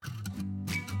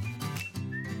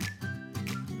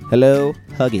Hello,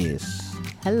 Huggies.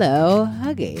 Hello,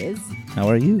 Huggies. How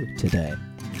are you today?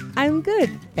 I'm good.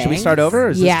 Should we start over? Or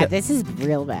is this is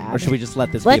real bad. Or should we just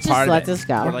let this Let's be a part just of it? let this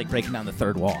go. We're like breaking down the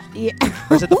third wall. Yeah.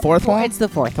 Or is it the fourth wall? It's the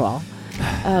fourth wall.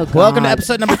 Oh, God. Welcome to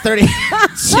episode number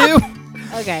 32.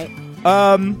 Okay.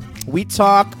 We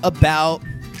talk about,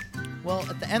 well,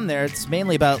 at the end there, it's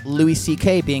mainly about Louis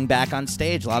C.K. being back on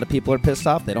stage. A lot of people are pissed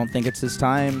off. They don't think it's his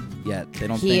time yet. They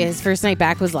don't think His first night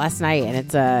back was last night, and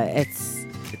it's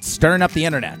it's stirring up the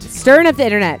internet. stirring up the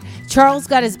internet. Charles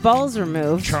got his balls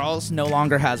removed. Charles no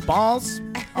longer has balls.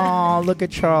 Oh, look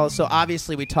at Charles. So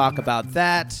obviously we talk about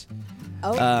that.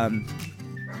 Oh.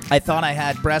 I thought I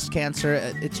had breast cancer.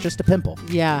 It's just a pimple.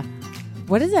 Yeah.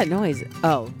 What is that noise?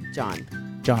 Oh, John.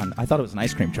 John, I thought it was an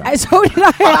ice cream truck. So did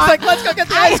I. I was like, let's go get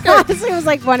the ice cream. I honestly was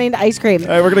like wanting ice cream. All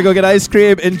right, we're going to go get ice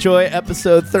cream. Enjoy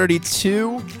episode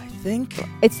 32, I think.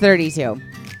 It's 32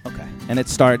 Okay. And it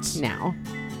starts now.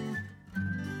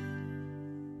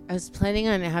 I was planning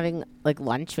on having like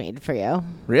lunch made for you.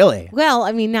 Really? Well,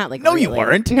 I mean, not like No, you really.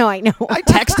 weren't. No, I know. I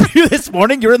texted you this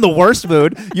morning. You're in the worst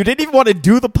mood. You didn't even want to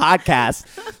do the podcast.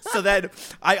 So then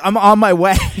I'm on my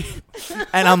way.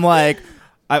 And I'm like,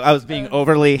 I was being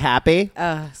overly happy.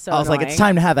 So I was like, annoying. it's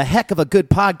time to have a heck of a good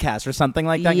podcast or something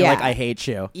like that. You're Yeah. like, I hate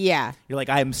you. Yeah. You're like,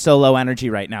 I am so low energy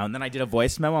right now. And then I did a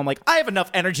voice memo. I'm like, I have enough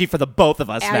energy for the both of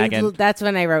us, Megan. That's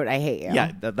when I wrote "I hate you."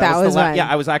 Yeah, that was the when. yeah.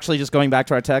 I was actually just going back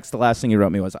to our text. The last thing you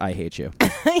wrote me was, I hate you.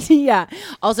 Yeah.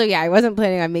 Also, yeah, I wasn't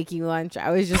planning on making lunch.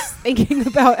 I was just thinking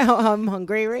about how I'm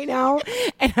hungry right now,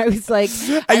 and I was like,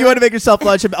 And you want to make yourself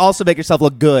lunch and also make yourself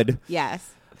look good. yes.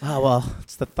 Oh, well,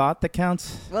 it's the thought that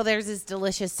counts. Well, there's this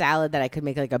delicious salad that I could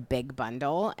make like a big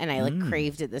bundle, and I like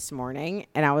craved it this morning,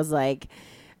 and I was like,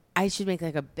 I should make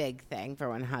like a big thing for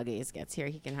when Huggies gets here.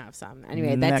 He can have some.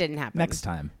 Anyway, that didn't happen. Next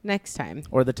time. Next time.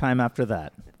 Or the time after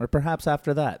that. Or perhaps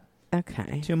after that.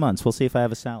 Okay. 2 months. We'll see if I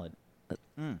have a salad.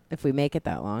 If we make it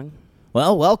that long.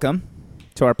 Well, welcome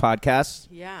to our podcast.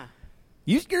 Yeah.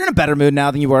 You're in a better mood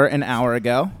now than you were an hour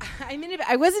ago.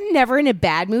 I wasn't never in a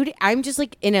bad mood. I'm just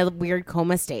like in a weird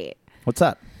coma state. What's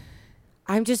up?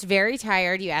 I'm just very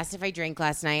tired. You asked if I drank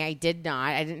last night. I did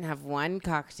not. I didn't have one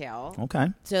cocktail. Okay.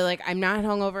 So like I'm not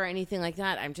hungover or anything like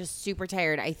that. I'm just super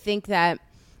tired. I think that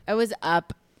I was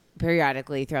up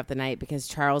periodically throughout the night because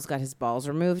Charles got his balls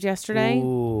removed yesterday.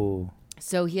 Ooh.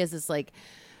 So he has this like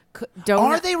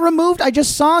Are they removed? I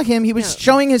just saw him. He was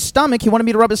showing his stomach. He wanted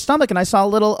me to rub his stomach, and I saw a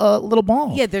little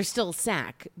ball. Yeah, there's still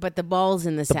sack, but the balls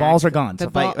in the sack. The balls are gone. So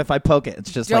if I poke it,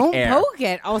 it's just Don't like air. poke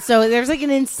it. Also, there's like an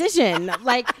incision.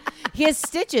 Like he has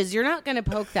stitches. You're not gonna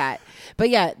poke that. But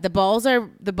yeah, the balls are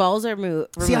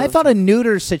removed. See, I thought a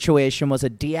neuter situation was a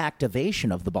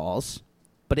deactivation of the balls,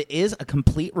 but it is a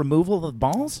complete removal of the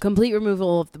balls? Complete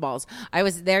removal of the balls. I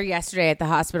was there yesterday at the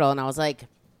hospital, and I was like,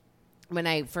 when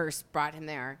I first brought him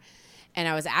there, and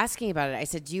I was asking about it, I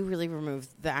said, do you really remove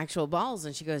the actual balls?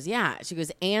 And she goes, yeah. She goes,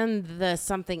 and the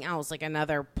something else, like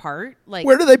another part? Like,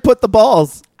 Where do they put the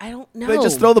balls? I don't know. They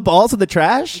just throw the balls in the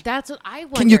trash? That's what I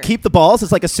wonder. Can you keep the balls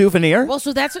as like a souvenir? Well,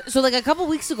 so like a couple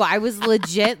weeks ago, I was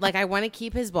legit like, I want to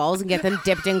keep his balls and get them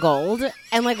dipped in gold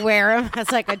and like wear them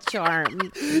as like a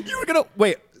charm. You were going to...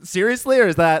 Wait, seriously? Or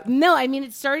is that... No, I mean,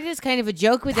 it started as kind of a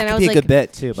joke, but then I was be a like, good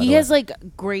bit, too, by he the has like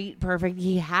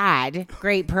he had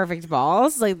great perfect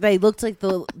balls. Like they looked like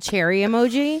the cherry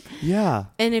emoji. Yeah.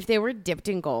 And if they were dipped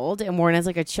in gold and worn as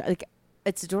like like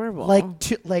it's adorable. Like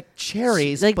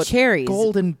cherries. Like but cherries.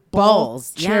 Golden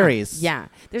balls. Cherries. Yeah.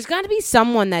 There's got to be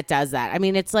someone that does that. I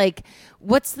mean, it's like,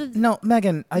 what's the... No,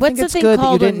 Megan, I What's think the it's thing good that you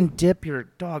called didn't dip your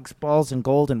dog's balls in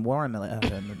gold and wear them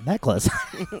in a necklace.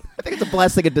 I think it's a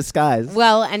blessing in disguise.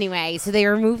 Well, anyway, so they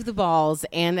removed the balls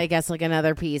and I guess like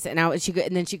another piece. And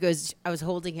then she goes, I was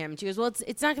holding him. She goes, well,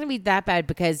 it's not going to be that bad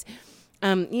because...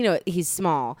 he's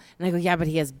small. And I go, yeah, but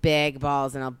he has big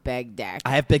balls and a big dick.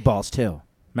 I have big balls, too.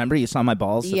 Remember you saw my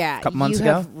balls a couple months you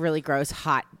ago? have really gross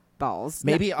hot balls.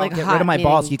 Maybe I'll like get hot rid of my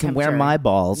balls. meaning You can wear temperature. my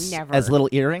balls Never. as little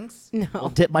earrings. No. I'll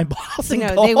dip my balls in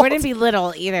No, gold. they wouldn't be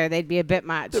little either. They'd be a bit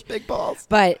much. They're big balls.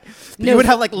 But You would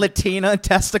have like Latina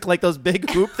testicle, like those big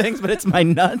hoop things, but it's my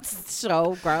nuts.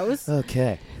 so gross.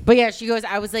 Okay. But yeah, she goes,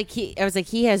 I was like, he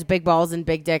has big balls and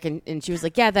big dick. And she was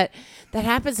like, yeah, that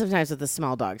happens sometimes with the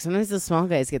small dogs. Sometimes the small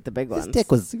guys get the big ones. His dick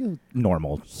was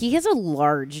normal. He has a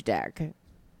large dick.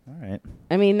 All right.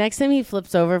 I mean, next time he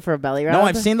flips over for a belly rub. No,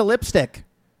 I've seen the lipstick.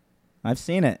 I've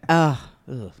seen it. Ugh.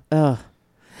 Well,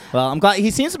 I'm glad he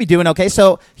seems to be doing okay.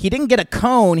 So he didn't get a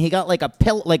cone. He got like a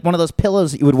pill, like one of those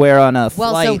pillows you would wear on a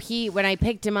flight. Well, so when I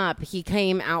picked him up, he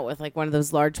came out with like one of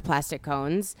those large plastic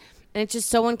cones. And it's just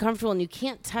so uncomfortable, and you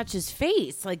can't touch his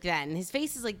face like that. And his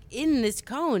face is like in this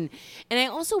cone. And I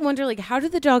also wonder, like, how do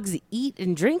the dogs eat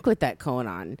and drink with that cone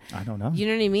on? I don't know. You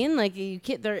know what I mean? Like, you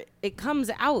can't. It comes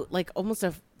out like almost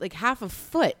like half a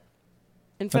foot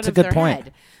in front That's a of good their point.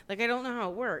 head. Like, I don't know how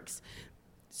it works.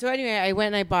 So anyway, I went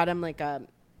and I bought him like a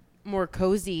more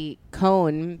cozy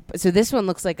cone. So this one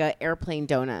looks like a airplane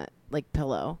donut, like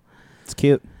pillow. It's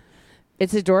cute.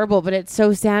 It's adorable, but it's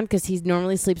so sad because he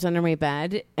normally sleeps under my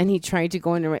bed, and he tried to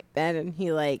go under my bed, and he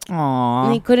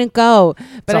Aww. he couldn't go.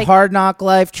 But It's a hard knock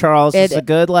life, Charles. It's a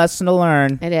good lesson to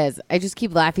learn. It is. I just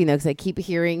keep laughing though because I keep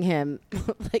hearing him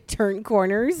like turn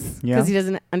corners because he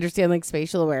doesn't understand like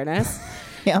spatial awareness.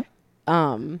 Yeah.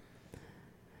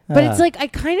 But it's like I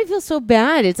kind of feel so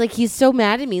bad. It's like he's so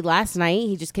mad at me. Last night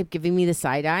he just kept giving me the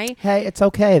side eye. Hey, it's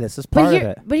okay. This is part of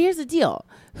it. But here's the deal: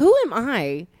 who am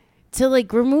I to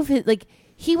like remove his like?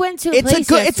 He went to a place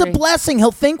It's a yesterday. blessing.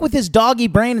 He'll think with his doggy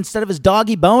brain instead of his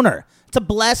doggy boner. It's a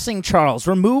blessing, Charles.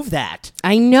 Remove that.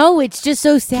 I know, it's just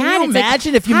so sad. Can you It's like,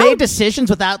 imagine if you how- made decisions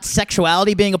without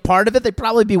sexuality being a part of it? They'd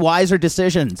probably be wiser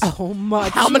decisions. Oh,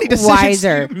 much How many decisions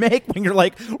wiser. do you make when you're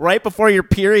like right before your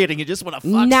period and you just want to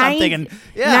fuck something? And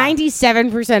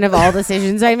 97% of all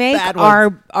decisions I make Bad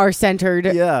ones. are centered.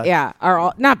 Yeah. Are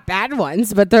all not bad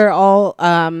ones, but they're all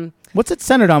What's it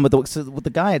centered on with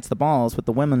the guy? It's the balls. With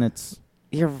the women, it's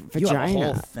your You have a vagina.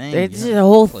 whole thing. It's You a have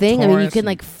whole thing. I mean, you clitoris can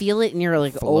like and feel it in your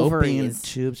like fallopian ovaries.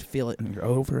 tubes. Feel it in your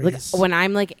ovaries. Like when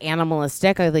I'm like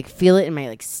animalistic, I like feel it in my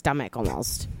like stomach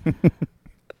almost.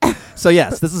 So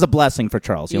yes, this is a blessing for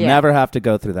Charles. You'll Yeah. never have to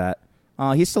go through that.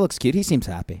 He still looks cute. He seems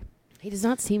happy. He does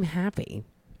not seem happy.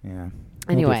 Yeah.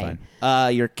 Anyway.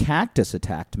 Your cactus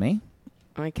attacked me.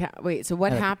 Wait, so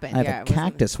what happened? I have Yeah, a it wasn't-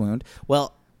 cactus wound.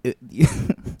 Well, you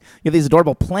have these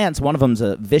adorable plants. One of them's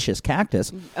a vicious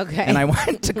cactus. Okay. And I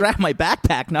went to grab my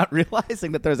backpack, not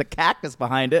realizing that there's a cactus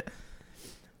behind it.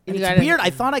 And You it's gotta- weird. I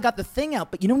thought I got the thing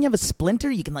out, but you know when you have a splinter,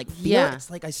 you can like feel Yeah. it.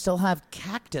 It's like I still have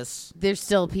cactus. There's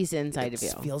still a piece inside of you.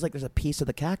 It feels like there's a piece of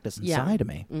the cactus Yeah. inside of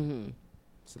me. Mm-hmm.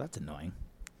 So that's annoying.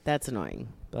 That's annoying.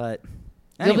 But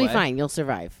You'll anyway, be fine. You'll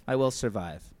survive. I will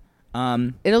survive.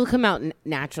 It'll come out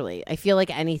naturally. I feel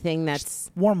like anything that's.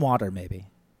 Warm water, maybe.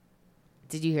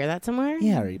 Did you hear that somewhere?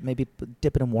 Yeah, or maybe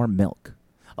dip it in warm milk.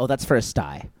 Oh, that's for a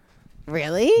sty.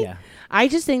 Really? Yeah. I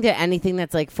just think that anything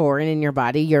that's like foreign in your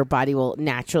body will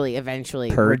naturally, eventually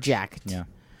Purge. reject. Yeah.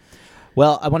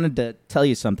 Well, I wanted to tell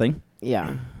you something.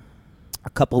 Yeah. A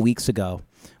couple weeks ago,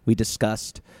 we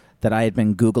discussed that I had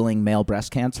been Googling male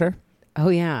breast cancer Oh,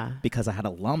 yeah. because I had a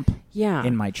lump Yeah.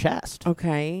 in my chest.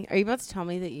 Okay. Are you about to tell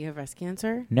me that you have breast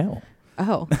cancer? No.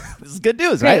 Oh. This is good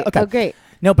news, Great. right? Okay. Oh, great.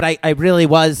 No, but I really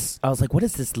was. I was like, what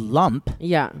is this lump?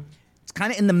 Yeah. It's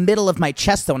kind of in the middle of my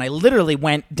chest, though, and I literally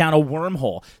went down a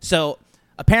wormhole. So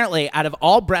apparently, out of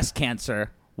all breast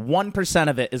cancer, 1%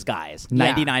 of it is guys,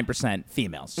 Yeah. 99%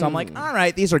 females. So I'm like, all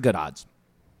right, these are good odds.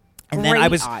 And then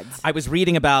Great I was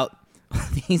reading about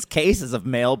these cases of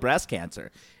male breast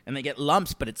cancer, and they get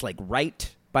lumps, but it's like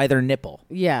right by their nipple,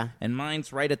 Yeah. and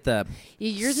mine's right at the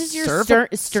Yours is your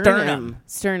sternum.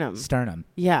 Sternum.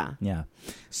 Yeah. Yeah.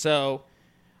 So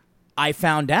I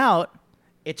found out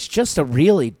it's just a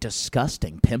really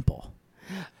disgusting pimple.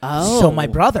 Oh. So my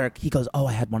brother, he goes, "Oh,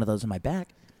 I had one of those in my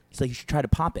back." So you should try to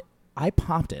pop it. I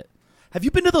popped it. Have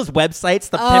you been to those websites,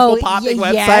 the pimple popping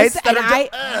websites? Yes, that and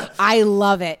are just, I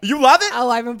love it. you love it? Oh,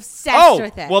 I'm obsessed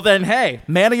with it. Well then, hey,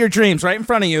 man of your dreams, right in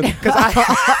front of you, because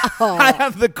I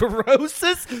have the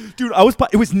grossest, dude.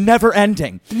 It was never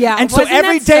ending. Yeah, and so wasn't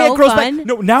every that day so it grows fun? back.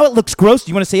 No, now it looks gross.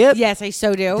 Do you want to see it? Yes, I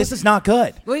so do. This is not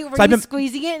good. Wait, were So I've you been-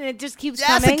 squeezing it and it just keeps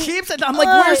Yes, coming? it keeps it. I'm like,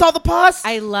 where's all the pus?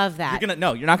 I love that. You're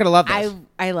not gonna love this.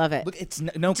 I love it. Look, it's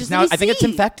no, because Just now let me I think it's see.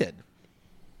 infected.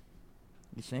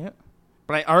 You see it?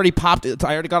 But I already popped it.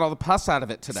 I already got all the pus out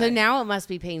of it today. So now it must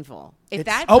be painful. If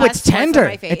It's- that oh, pus it's starts on tender.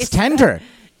 my face- It's tender.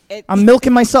 It- I'm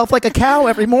milking myself like a cow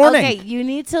every morning. Okay, you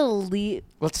need to leave.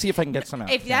 Let's see if I can get some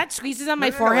out. If that squeezes on No, my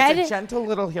no, no, forehead, it's a gentle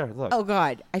little here. Look. oh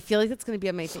god, I feel like that's gonna be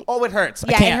on my face. Oh, it hurts.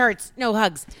 I Yeah, can't. it hurts. No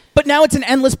hugs. But now it's an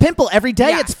endless pimple. Every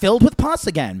day Yeah. it's filled with pus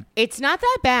again. It's not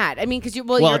that bad. I mean, because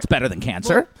Well, you're, it's better than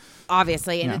cancer. well,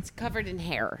 obviously, and Yeah. it's covered in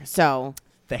hair, so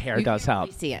The hair you does can't help.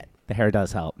 really see it. The hair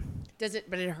does help. Does it?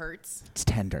 But it hurts. It's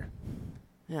tender.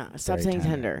 Yeah. Stop very saying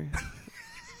tender.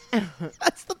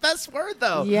 That's the best word,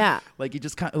 though. Yeah. Like you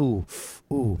just kind of,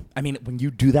 ooh. I mean, when you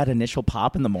do that initial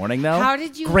pop in the morning, though. How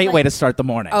did you, Great like- way to start the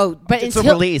morning. Oh, but it's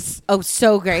until a release. Oh,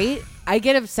 so great! I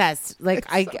get obsessed. Like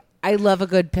I love a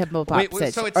good pimple pop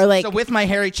stitch. so it's or like, so with my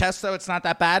hairy chest, though, it's not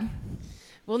that bad.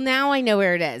 well, now I know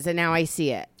where it is, and now I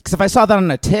see it. Because if I saw that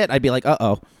on a tit, I'd be like, uh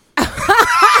oh.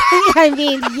 I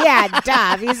mean, yeah,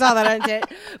 duh. You saw that on it.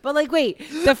 But like, wait,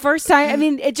 the first time, I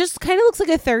mean, it just kind of looks like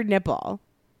a third nipple.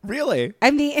 Really?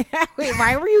 I mean, wait,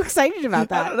 why were you excited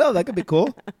about I that? don't know. That could be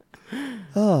cool. Oh,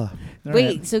 all Wait,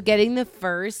 right. so getting the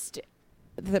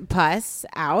pus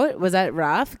out, was that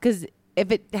rough? Because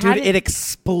if it Dude, had it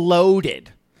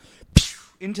exploded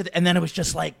into the, and then it was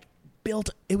just like built.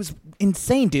 It was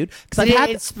insane, dude. Because did I had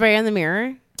it spray on the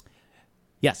mirror?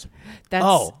 yes. That's,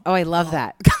 Oh. I love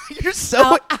that. You're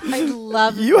so. I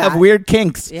love You that. have weird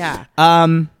kinks. Yeah.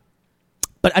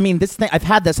 But I mean, this thing, I've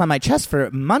had this on my chest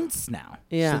for months now.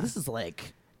 Yeah. So this is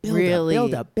like Really?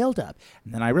 build up.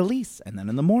 And then I release. And then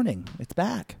in the morning, it's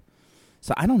back.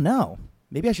 So I don't know.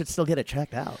 Maybe I should still get it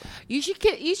checked out. You should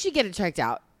get it checked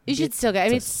out. You should still get. I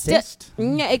It's mean, a it's still, cyst?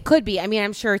 yeah, it could be. I mean,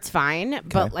 I'm sure it's fine,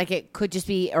 but like it could just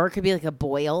be, or it could be like a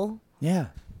boil. Yeah.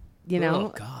 You know? Oh,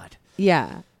 God.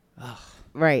 Yeah.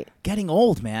 Right. Getting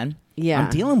old, man. Yeah. I'm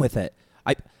dealing with it.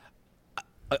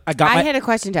 I got I had a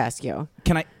question to ask you.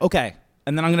 Can I? Okay.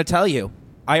 And then I'm going to tell you.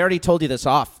 I already told you this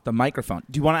off the microphone.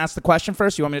 Do you want to ask the question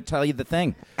first? Or you want me to tell you the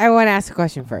thing? I want to ask a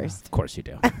question first. Of course you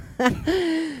do.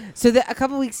 So a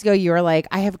couple weeks ago, you were like,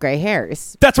 "I have gray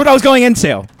hairs." That's what I was going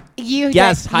into.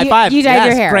 Yes, High five. You dyed Yes,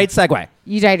 your hair. Great segue.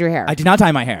 You dyed your hair. I did not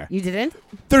dye my hair. You didn't.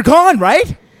 They're gone,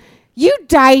 right? You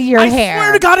dyed your I hair.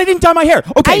 swear to God, I didn't dye my hair.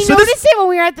 Okay, I so noticed it when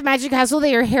we were at the Magic Castle that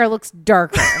your hair looks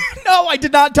darker. No, I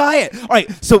did not dye it. All right,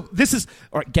 so this is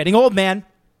getting old, man.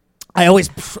 I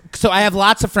have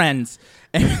lots of friends.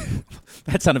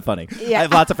 That sounded funny. Yeah. I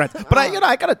have lots of friends, but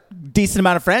I got a decent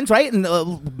amount of friends, right?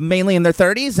 And mainly in their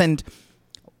 30s, and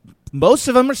most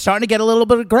of them are starting to get a little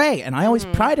bit of gray. And I always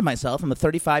prided myself. I'm a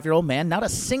 35-year-old man, not a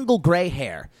single gray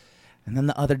hair. And then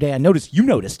the other day, I noticed you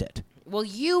noticed it. Well,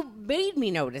 you made me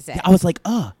notice it. I was like,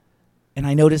 and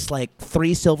I noticed like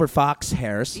 3 silver fox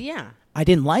hairs. Yeah. I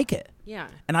didn't like it. Yeah.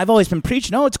 And I've always been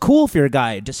preaching, it's cool if you're a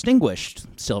guy, distinguished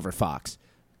silver fox.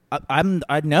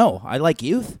 I know. I like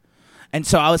youth. And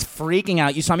so I was freaking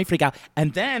out. You saw me freak out.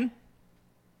 And then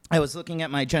I was looking at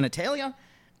my genitalia,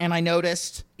 and I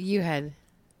noticed You had.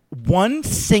 one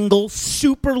single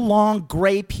super long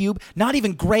gray pube. Not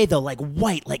even gray, though, like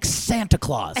white, like Santa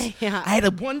Claus. Yeah. I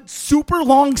had one super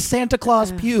long Santa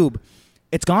Claus pube.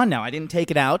 It's gone now. I didn't take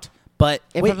it out. But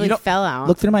It wait, probably you don't, fell out.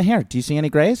 Look through my hair. Do you see any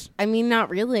grays? I mean, not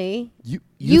really. You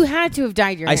You had to have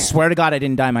dyed your I hair. swear to God, I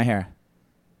didn't dye my hair.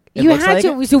 It You looks had like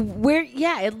to. it? So where?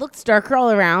 Yeah, it looks darker all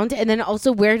around, and then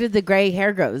also where did the gray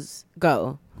hair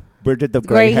go? Where did the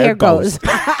Gray hair goes.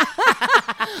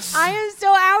 I am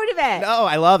so out of it. No,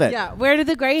 I love it. Yeah, where did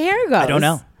the gray hair go? I don't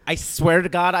know. I swear to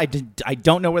God, I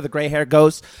don't know where the gray hair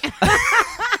goes.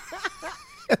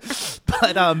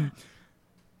 But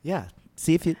yeah.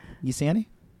 See if you see any.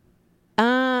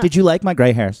 Did you like my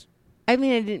gray hairs? I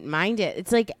mean, I didn't mind it.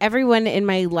 It's like everyone in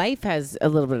my life has a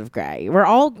little bit of gray. We're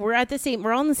all in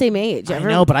the same age. I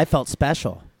know, but I felt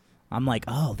special. I'm like,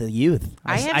 the youth.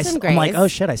 I have some I'm like, grays. oh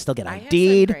shit, I still get I have some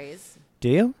ID'd. grays. Do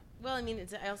you? Well, I mean,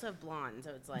 I also have blonde,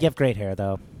 so it's like You have great hair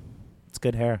though. It's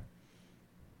good hair.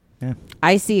 Yeah.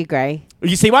 I see a gray.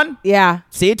 You see one? Yeah,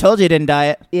 See, told you didn't dye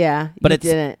it. yeah. But you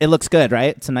didn't. it looks good,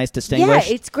 right? It's a nice Yeah,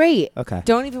 distinguished. it's great. Okay.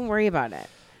 Don't even worry about it.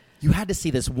 You had to see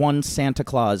this one Santa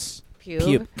Claus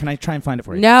Pube? Can I try and find it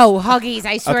for you? No, Huggies.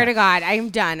 I swear Okay. to God, I'm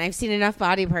done. I've seen enough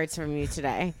body parts from you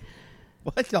today.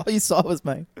 What? All you saw was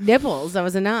my... Nipples. That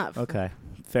was enough. Okay.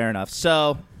 Fair enough.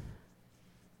 So,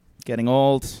 getting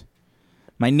old.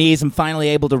 My knees, I'm finally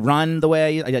able to run the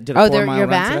way I did a 4-mile you're run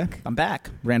back? today. I'm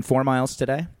back. Ran 4 miles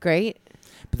today. Great.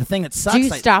 But the thing that sucks... Do you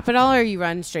stop at all, or you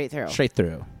run straight through? Straight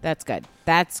through. That's good.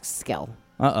 That's skill.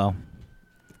 Uh-oh.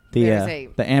 There's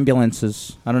The ambulance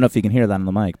is... I don't know if you can hear that on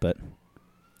the mic, but...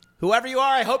 Whoever you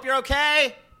are, I hope you're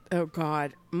okay. Oh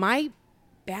God, my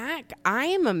back. I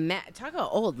am talk about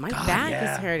old. My back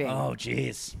is hurting. Oh,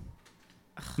 jeez.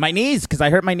 My knees, because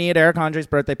I hurt my knee at Eric Andre's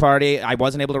birthday party. I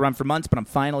wasn't able to run for months, but I'm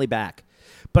finally back.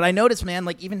 But I noticed, man,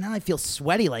 like even now I feel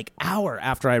sweaty. Like hour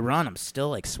after I run, I'm still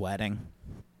like sweating.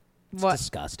 It's What?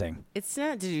 disgusting. It's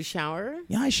not. Did you shower?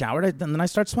 Yeah, I showered and then I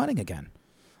start sweating again.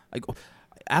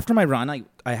 After my run,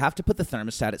 I have to put the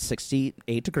thermostat at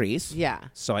 68 degrees. Yeah.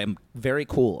 So I'm very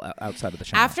cool outside of the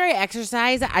shower. After I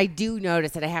exercise, I do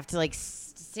notice that I have to like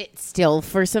sit still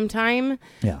for some time.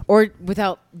 Yeah. Or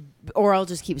I'll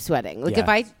just keep sweating. Like Yeah. if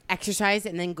I exercise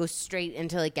and then go straight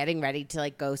into like getting ready to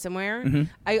like go somewhere,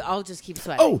 I'll just keep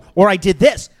sweating. Oh, or I did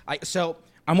this. So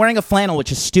I'm wearing a flannel,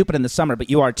 which is stupid in the summer, but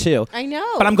you are too. I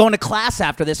know. But I'm going to class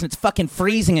after this, and it's fucking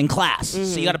freezing in class.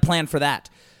 So you got to plan for that.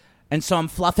 And so I'm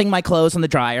fluffing my clothes in the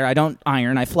dryer. I don't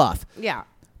iron, I fluff. Yeah.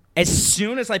 as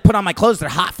soon as I put on my clothes, they're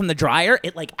hot from the dryer.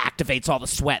 It like activates all the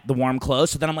sweat, the warm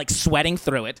clothes. So then I'm like sweating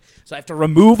through it. So I have to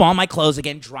remove all my clothes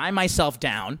again, dry myself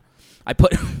down. I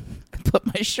put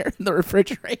my shirt in the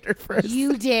refrigerator first.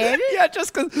 You did? Yeah,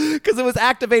 just because it was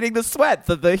activating the sweat,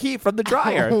 the heat from the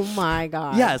dryer. Oh my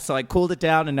God. Yeah, so I cooled it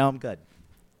down, and now I'm good.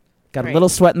 Got Great. a little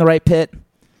sweat in the right pit.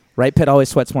 Right pit always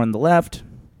sweats more than the left,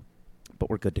 but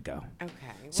we're good to go. Okay.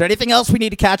 Is there anything else we need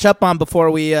to catch up on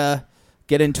before we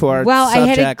get into our Well,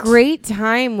 subject? I had a great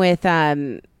time with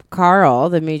Carl,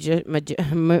 the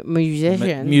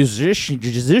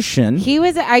musician. He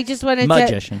was. I just wanted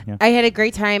Magician, yeah. I had a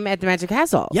great time at the Magic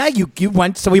Castle. Yeah, you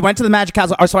went. So we went to the Magic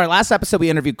Castle. So our last episode, we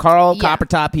interviewed Carl Yeah.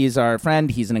 Coppertop. He's our friend.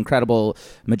 He's an incredible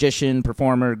magician,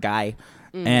 performer, guy,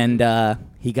 and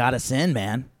he got us in,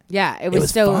 man. Yeah, it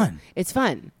was so fun. It's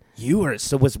fun.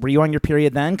 Were you on your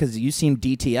period then? Because you seemed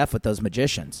DTF with those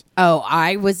magicians. Oh,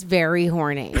 I was very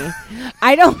horny.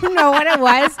 I don't know what it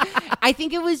was. I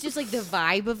think it was just like the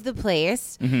vibe of the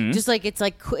place. Mm-hmm. Just like it's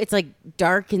like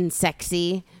dark and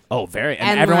sexy. Oh, very.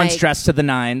 And And, everyone's like, dressed to the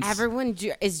nines. Everyone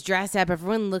is dressed up.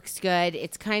 Everyone looks good.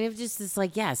 It's kind of just this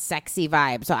like sexy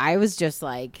vibe. So I was just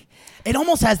like, It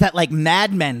almost has that like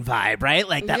Mad Men vibe, right?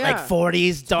 Like that Yeah. like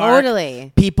 40s dark.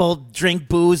 Totally. People drink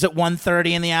booze at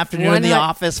 1:30 in the afternoon in the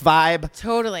office vibe.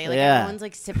 Totally. Like Yeah. everyone's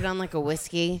like sipping on like a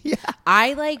whiskey. Yeah.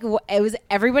 I like it was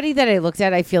everybody that I looked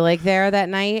at. I feel like there that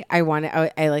night. I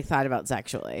like thought about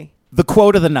sexually. The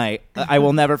quote of the night, I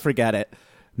will never forget it.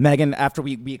 Megan, after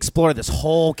we explore this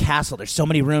whole castle, there's so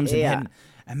many rooms Yeah.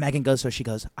 and Megan goes, she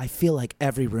goes, I feel like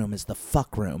every room is the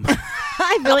fuck room.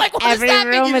 I feel like what does every that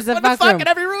mean? room You is just a wanna fuck room. in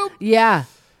every room? Yeah.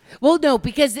 Well, no,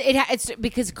 because it's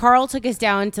because Carl took us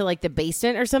down to like the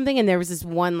basement or something, and there was this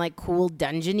one like cool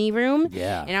dungeony room.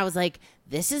 Yeah. And I was like,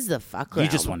 this is the fuck room. You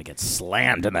just want to get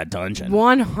slammed in that dungeon.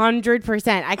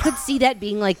 100%. I could see that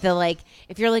being like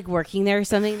if you're like working there or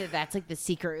something, that's like the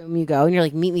secret room you go and you're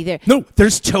like, meet me there. No,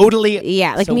 there's totally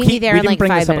Yeah, like meet me there we in didn't like bring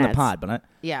 5 this up in minutes. the pod, but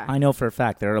Yeah. I know for a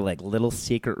fact there are like little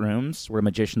secret rooms where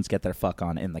magicians get their fuck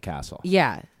on in the castle.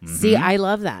 Yeah. See, I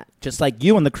love that. Just like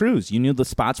you on the cruise, you knew the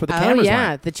spots where the Oh cameras yeah,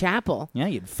 went. the chapel. Yeah,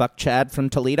 you'd fuck Chad from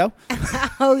Toledo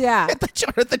Oh yeah. at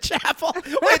the chapel.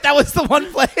 Wait, that was the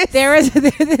one place. there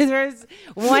was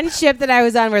one ship that I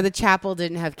was on where the chapel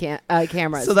didn't have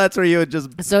cameras. So that's where you would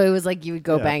just. So it was like you would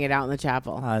go Yeah. bang it out in the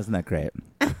chapel. Isn't that great?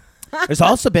 There's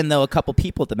also been though a couple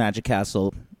people at the Magic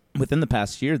Castle within the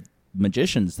past year,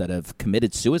 magicians that have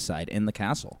committed suicide in the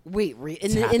castle. Wait, in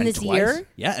It's in happened this twice. year?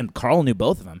 Yeah, and Carl knew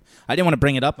both of them. I didn't want to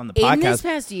bring it up on the podcast. In this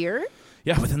past year?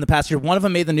 Yeah, within the past year, one of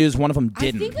them made the news, one of them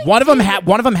didn't. think I One of them did.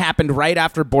 one of them happened right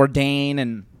after Bourdain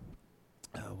and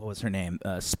what was her name?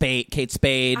 Kate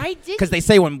Spade. I did- because they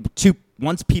say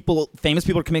once famous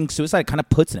people are committing suicide, it kind of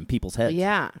puts it in people's heads.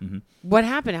 Yeah. What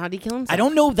happened? How did he kill himself? I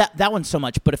don't know that one so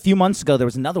much, but a few months ago there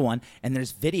was another one, and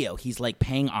there's video. He's like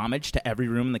paying homage to every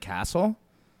room in the castle.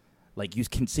 Like you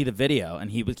can see the video,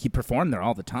 and he performed there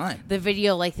all the time. The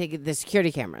video, like the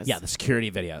security cameras. Yeah, the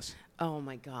security videos. Oh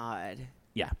my god.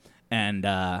 Yeah, and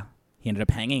he ended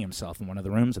up hanging himself in one of the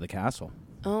rooms of the castle.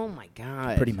 Oh my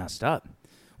god. Pretty messed up.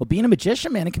 Well, being a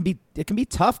magician, man, it can be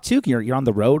tough too. You're on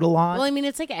the road a lot. Well, I mean,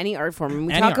 it's like any art form.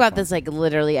 We Any talk art about form. this like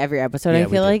literally every episode. Yeah, I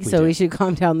we feel do, like we so do. we should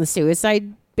calm down the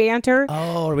suicide banter.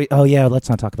 Oh, yeah. Let's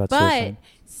not talk about but suicide.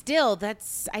 still,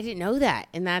 I didn't know that,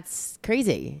 and that's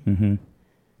crazy. Mm-hmm.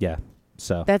 Yeah.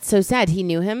 So That's so sad. He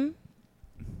knew him.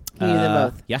 He knew them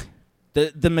both. Yeah.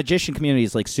 The magician community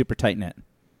is like super tight knit.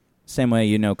 Same way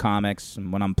you know comics,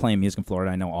 and when I'm playing music in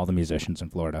Florida, I know all the musicians in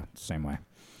Florida. Same way.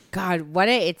 God,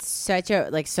 it's such a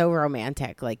like so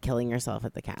romantic, like killing yourself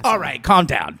at the castle. All right, calm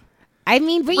down. I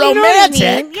mean, but you know what I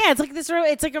Romantic? mean? Yeah, it's like this.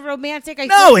 It's like a romantic.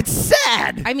 No, it's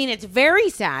sad. I mean, it's very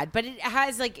sad, but it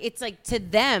has like it's like to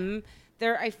them.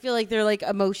 I feel like they're like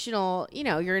emotional. You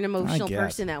know, you're an emotional guess.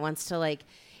 person that wants to like.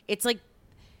 It's like,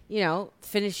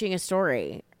 finishing a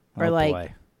story or Oh, like.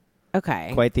 boy.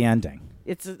 Okay, Quite the ending.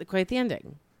 it's quite the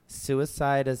ending.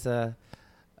 Suicide is a.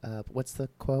 What's the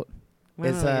quote? I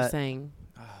don't know what you're saying.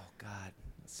 Oh God,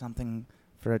 something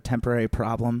for a temporary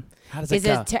problem. How does Is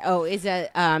it go? is a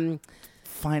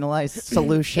Finalized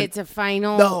solution. It's a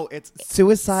final. No, it's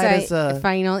suicide is a.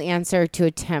 final answer to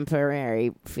a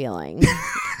temporary feeling.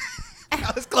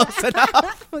 That was close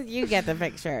enough. You get the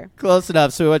picture. Close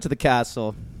enough. So we went to the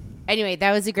castle. Anyway,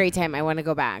 that was a great time. I want to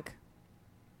go back.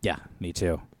 Yeah, me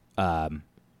too.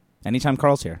 Anytime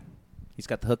Carl's here, he's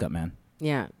got the hookup, man.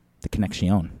 Yeah. The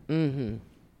connection. Mm-hmm.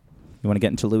 You want to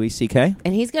get into Louis C.K.?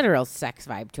 And he's got a real sex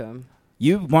vibe to him.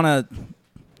 You want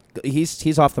to?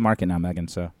 He's off the market now, Megan.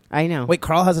 So I know. wait,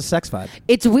 Carl has a sex vibe.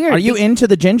 It's weird. Are you into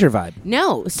the ginger vibe?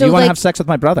 No. Do So you want to like, have sex with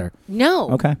my brother?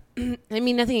 no. Okay. I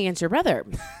mean, nothing against your brother.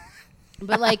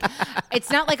 But like, it's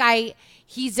not like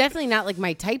he's definitely not like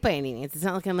my type by any means. It's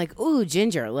not like I'm like, ooh,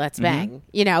 Ginger, let's bang,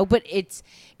 you know. But it's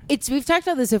we've talked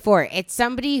about this before. It's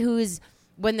somebody who's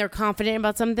when they're confident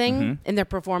about something and they're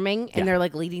performing and they're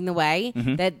like leading the way.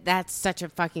 That's such a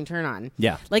fucking turn on.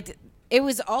 Yeah, like it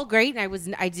was all great,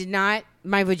 and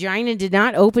my vagina did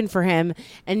not open for him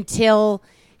until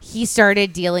he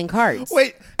started dealing cards.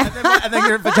 Wait, and then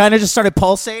your vagina just started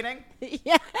pulsating.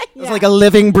 Yeah, it was like a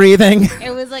living, breathing.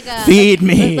 It was like a feed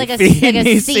me, like a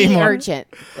sea Seymour. urchin,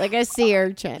 like a sea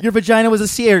urchin. Your vagina was a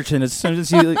sea urchin as soon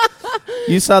as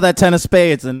you saw that 10 of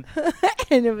spades, and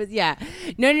it was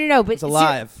no, but it's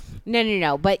alive.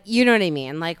 No, but you know what I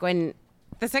mean. Like when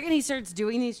the second he starts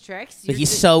doing these tricks,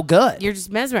 he's so good. You're just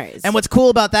mesmerized. And what's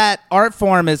cool about that art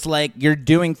form is like you're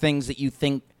doing things that you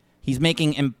think he's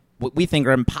making what we think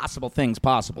are impossible things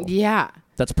possible. Yeah,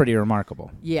 that's pretty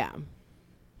remarkable. Yeah.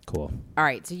 Cool. All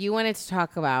right, so you wanted to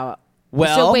talk about.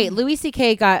 Well, so wait, Louis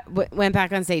C.K. went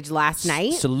back on stage last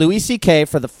night. So Louis C.K.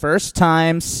 for the first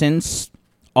time since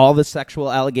all the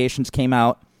sexual allegations came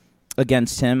out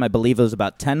against him, I believe it was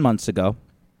about 10 months ago.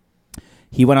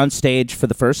 He went on stage for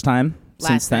the first time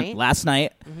last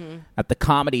night at the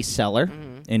Comedy Cellar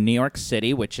in New York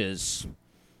City, which is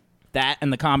that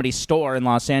and the Comedy Store in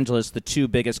Los Angeles, the two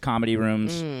biggest comedy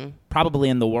rooms probably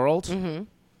in the world.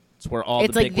 It's where all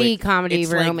it's the like the comedy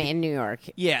room in New York.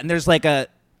 Yeah, and there's like a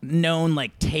known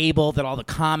like table that all the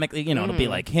comic, it'll be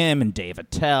like him and Dave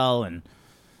Attell and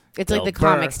it's Bill like the Burr.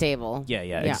 comics table. Yeah,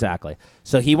 exactly.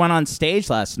 So he went on stage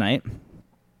last night,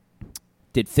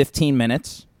 did 15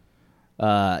 minutes,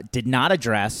 did not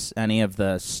address any of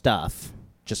the stuff,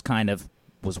 just kind of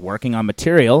was working on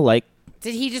material. Like,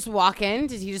 did he just walk in?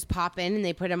 Did he just pop in and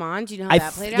they put him on? Do you know how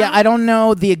that played out? Yeah, I don't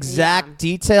know the exact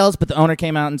details, but the owner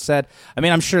came out and said, I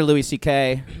mean, I'm sure Louis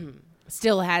C.K.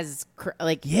 still has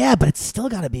yeah, but it's still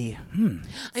got to be.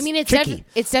 I mean, it's tricky.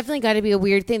 It's definitely got to be a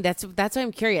weird thing. That's why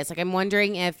I'm curious. Like, I'm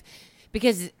wondering if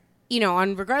because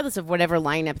on regardless of whatever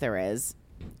lineup there is,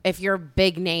 if you're a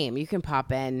big name, you can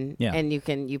pop in and you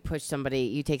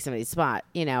take somebody's spot,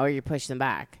 or you push them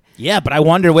back. Yeah, but I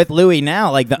wonder with Louis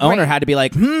now, like the owner had to be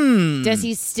like, does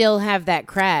he still have that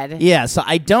cred? Yeah, so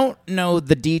I don't know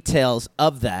the details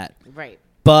of that. Right.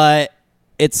 But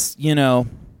it's, a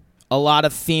lot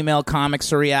of female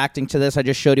comics are reacting to this. I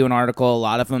just showed you an article. A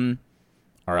lot of them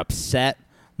are upset.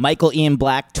 Michael Ian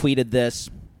Black tweeted this.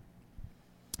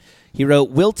 He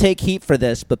wrote, "We'll take heat for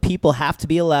this, but people have to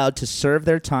be allowed to serve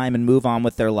their time and move on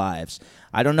with their lives.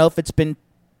 I don't know if it's been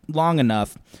long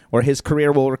enough or his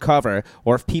career will recover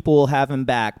or if people will have him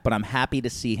back, but I'm happy to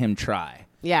see him try."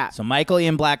 Yeah. So Michael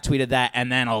Ian Black tweeted that,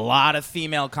 and then a lot of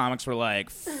female comics were like,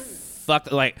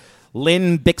 fuck, like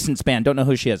Lynn Bixenspan, don't know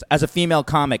who she is. As a female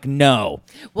comic, no.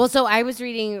 Well, so I was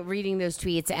reading those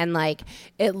tweets, and like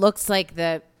it looks like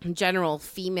the general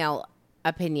female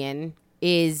opinion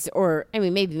is, or I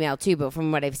mean maybe male too, but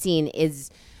from what I've seen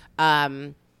is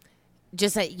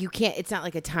just that you can't, it's not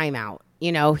like a timeout.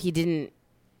 He didn't,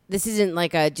 this isn't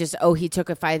like he took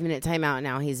a 5-minute timeout and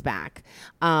now he's back.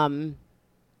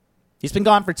 He's been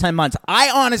gone for 10 months. I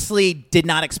honestly did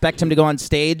not expect him to go on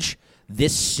stage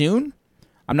this soon.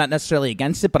 I'm not necessarily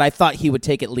against it, but I thought he would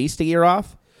take at least a year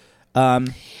off.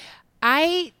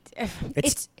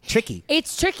 It's tricky.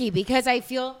 It's tricky because I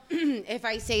feel if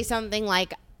I say something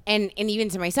like, and even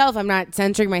to myself, I'm not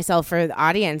censoring myself for the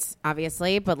audience,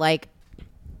 obviously, but like,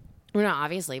 well, not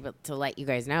obviously, but to let you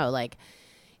guys know, like,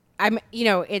 I'm,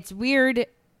 it's weird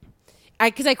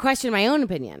because I question my own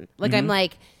opinion. Like, I'm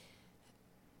like,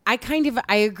 I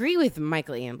agree with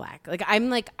Michael Ian Black. Like, I'm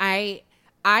like, I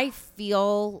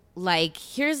feel like,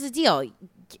 here's the deal.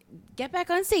 Get back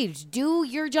on stage. Do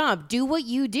your job. Do what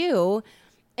you do.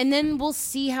 And then we'll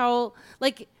see how,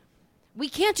 like, we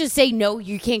can't just say, no,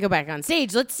 you can't go back on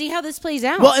stage. Let's see how this plays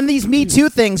out. Well, and these Me Too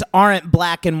things aren't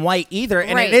black and white either,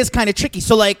 and it is kind of tricky.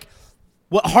 So, like,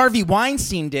 what Harvey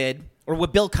Weinstein did, or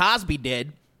what Bill Cosby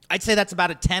did, I'd say that's about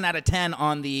a 10 out of 10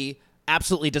 on the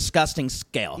absolutely disgusting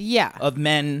scale of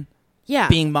men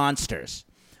being monsters.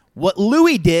 What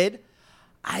Louis did,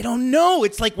 I don't know.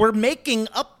 It's like we're making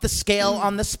up the scale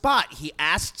on the spot. He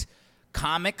asked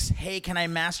comics, hey, can I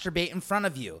masturbate in front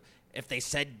of you? If they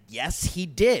said yes, he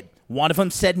did. One of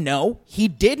them said no, he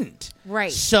didn't.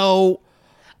 Right. So,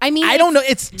 I mean, I don't know.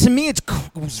 It's, to me,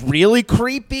 it's really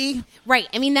creepy. Right.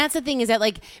 I mean, that's the thing is that,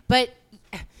 like, but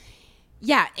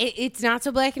yeah, it's not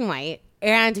so black and white.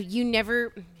 And you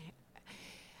never,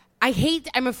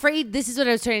 I'm afraid, this is what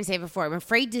I was trying to say before. I'm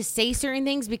afraid to say certain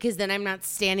things because then I'm not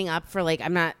standing up for, like,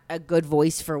 I'm not a good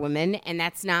voice for women. And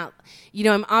that's not,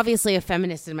 I'm obviously a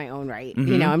feminist in my own right.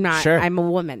 Mm-hmm. I'm not, I'm a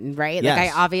woman, right? Yes.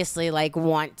 Like, I obviously, like,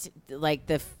 want, like,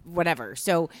 the whatever.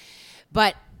 So,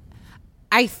 But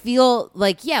I feel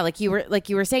like, yeah, like you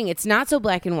were saying, it's not so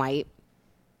black and white.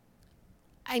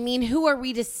 I mean, who are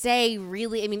we to say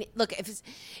really? I mean, look,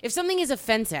 if something is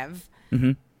offensive,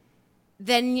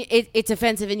 then it's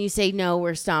offensive and you say no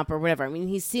or stop or whatever. I mean,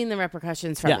 he's seen the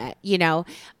repercussions from it, you know.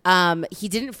 He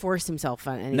didn't force himself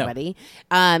on anybody.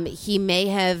 No. He may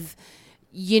have,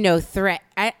 you know,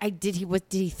 did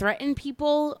he threaten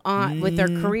people with their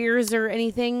careers or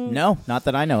anything? No, not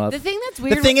that I know of. The thing that's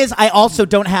weird. The thing is, I also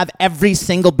don't have every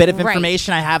single bit of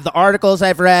information. I have the articles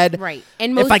I've read. Right.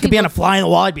 And if I could be on a fly on the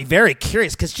wall, I'd be very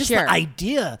curious because just the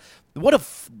idea. What a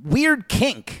weird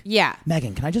kink. Yeah.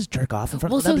 Megan, can I just jerk off in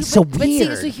front of you? That'd be so weird. But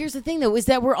see, so here's the thing, though, is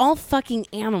that we're all fucking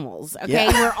animals, okay?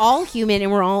 Yeah. We're all human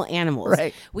and we're all animals.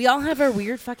 Right. We all have our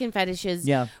weird fucking fetishes.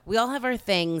 Yeah. We all have our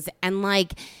things. And,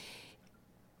 like,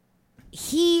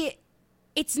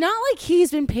 it's not like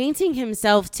he's been painting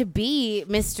himself to be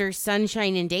Mr.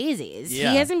 Sunshine and Daisies.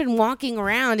 Yeah. He hasn't been walking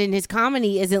around and his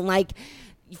comedy isn't like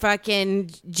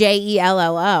fucking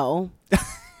JELLO.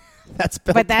 That's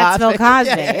Bill Cosby. That's Bill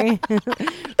Cosby.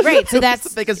 Right. So that's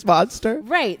the biggest monster.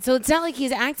 Right. So it's not like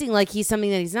he's acting like he's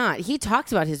something that he's not. He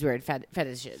talks about his weird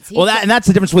fetishes. And that's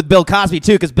the difference with Bill Cosby,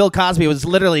 too, because Bill Cosby was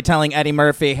literally telling Eddie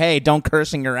Murphy, hey, don't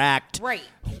curse in your act. Right.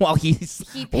 While he's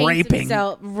raping.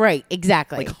 Right.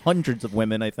 Exactly. Like hundreds of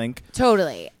women, I think.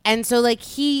 Totally. And so, like,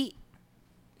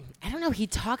 I don't know. He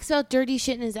talks about dirty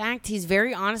shit in his act. He's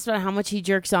very honest about how much he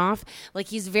jerks off. Like,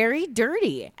 he's very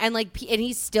dirty, and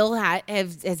he still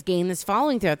has gained this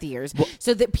following throughout the years,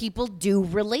 so that people do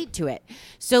relate to it.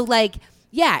 So, like,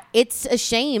 yeah, it's a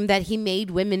shame that he made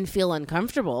women feel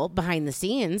uncomfortable behind the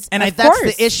scenes. And that's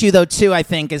the issue, though. Too, I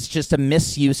think, is just a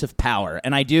misuse of power.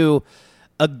 And I do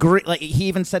agree. Like, he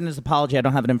even said in his apology, I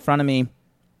don't have it in front of me.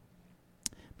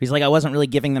 He's like, I wasn't really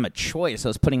giving them a choice. I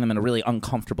was putting them in a really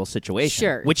uncomfortable situation.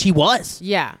 Sure. Which he was.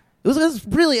 Yeah. It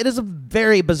is a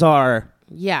very bizarre,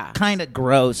 kind of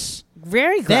gross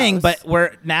very thing. Gross. But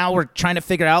we're trying to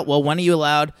figure out, well, when are you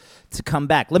allowed to come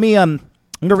back? Let me, I'm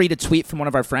going to read a tweet from one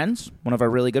of our friends, one of our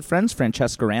really good friends,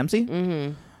 Francesca Ramsey.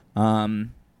 Mm-hmm.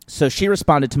 So she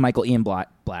responded to Michael Ian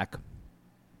Black.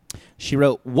 She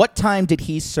wrote, what time did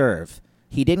he serve?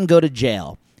 He didn't go to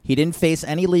jail. He didn't face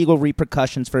any legal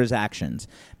repercussions for his actions.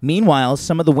 Meanwhile,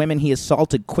 some of the women he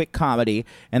assaulted quit comedy,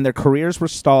 and their careers were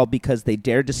stalled because they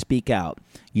dared to speak out.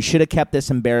 You should have kept this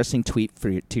embarrassing tweet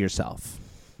to yourself.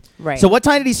 Right. So what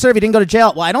time did he serve? He didn't go to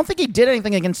jail. Well, I don't think he did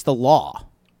anything against the law.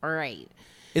 Right.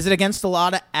 Is it against the law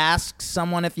to ask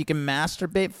someone if you can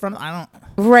masturbate from? I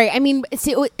don't. Right. I mean,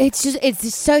 see, it's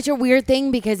just such a weird thing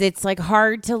because it's like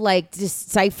hard to like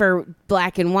decipher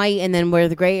black and white, and then where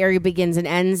the gray area begins and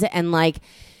ends, and like.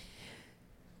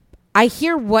 I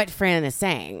hear what Fran is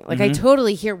saying. Like, I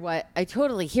totally hear what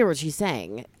she's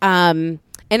saying. And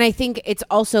I think it's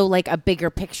also like a bigger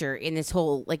picture in this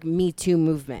whole like Me Too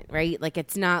movement, right? Like,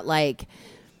 it's not like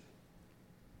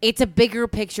it's a bigger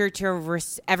picture to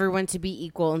everyone to be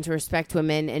equal and to respect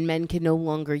women, and men can no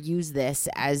longer use this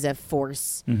as a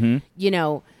force, you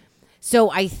know?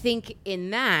 So I think in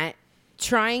that,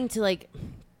 trying to like.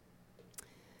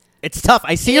 It's tough.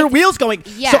 I see your wheels going.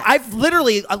 Yeah. So I've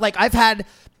literally,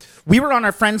 we were on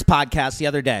our friend's podcast the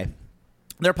other day.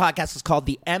 Their podcast is called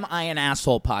the Am I an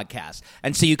Asshole podcast.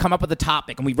 And so you come up with a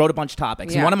topic, and we wrote a bunch of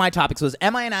topics. Yeah. And one of my topics was,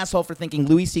 am I an asshole for thinking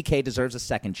Louis C.K. deserves a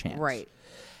second chance? Right.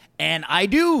 And I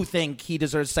do think he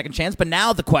deserves a second chance. But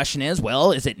now the question is,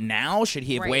 well, is it now? Should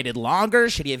he have waited longer?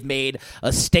 Should he have made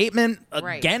a statement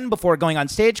again before going on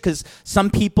stage? Because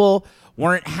some people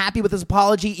weren't happy with his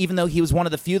apology, even though he was one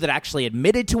of the few that actually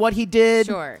admitted to what he did.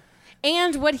 Sure.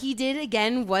 And what he did,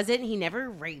 again, he never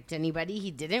raped anybody. He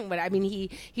didn't. I mean,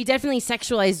 he definitely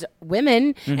sexualized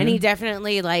women, and he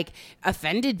definitely, like,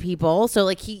 offended people. So,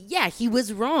 like, he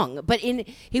was wrong. But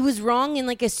he was wrong in,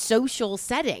 like, a social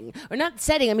setting. Or not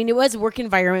setting. I mean, it was a work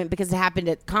environment because it happened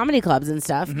at comedy clubs and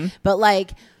stuff. But,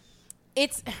 like,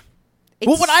 it's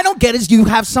well, what I don't get is you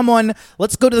have someone,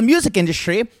 let's go to the music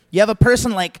industry. You have a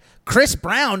person like Chris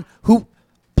Brown who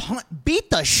beat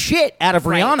the shit out of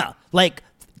Rihanna. Like,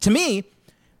 to me,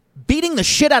 beating the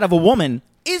shit out of a woman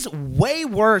is way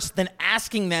worse than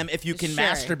asking them if you can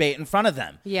masturbate in front of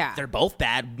them. Yeah. They're both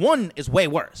bad. One is way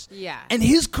worse. Yeah. And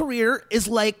his career is,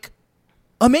 like,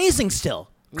 amazing still.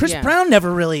 Chris Brown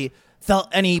never really felt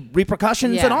any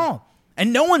repercussions at all.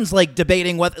 And no one's, like,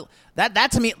 debating whether...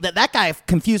 That to me, that guy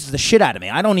confuses the shit out of me.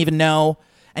 I don't even know...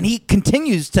 And he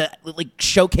continues to like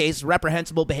showcase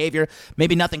reprehensible behavior.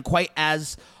 Maybe nothing quite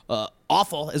as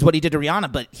awful as what he did to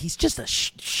Rihanna, but he's just a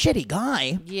shitty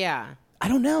guy. Yeah. I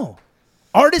don't know.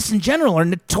 artists in general are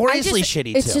notoriously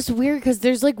shitty it's too. just weird because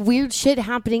there's like weird shit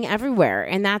happening everywhere,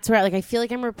 and that's where like I feel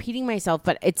like I'm repeating myself,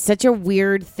 but it's such a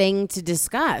weird thing to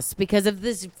discuss because of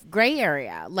this gray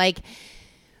area. Like,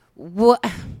 what?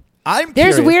 There's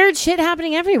curious. weird shit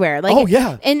happening everywhere. Like, Oh,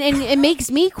 yeah. and it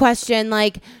makes me question,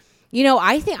 like, you know,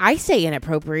 I think I say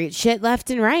inappropriate shit left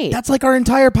and right. That's like our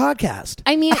entire podcast.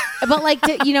 I mean, but like,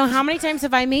 you know, how many times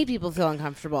have I made people feel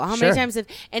uncomfortable? How many times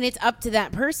and it's up to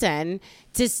that person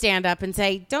to stand up and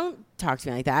say, don't talk to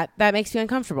me like that. That makes me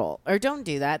uncomfortable. Or don't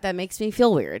do that. That makes me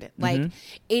feel weird. Like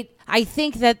I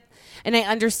think that, and I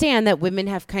understand that women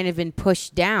have kind of been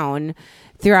pushed down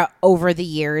throughout over the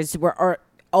years or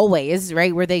always,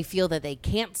 right, where they feel that they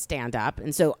can't stand up.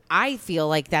 And so I feel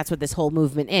like that's what this whole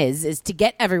movement is to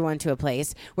get everyone to a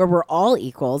place where we're all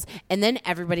equals, and then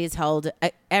everybody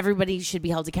should be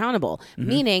held accountable.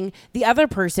 Meaning the other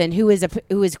person who is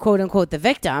quote unquote the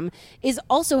victim is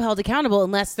also held accountable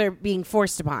unless they're being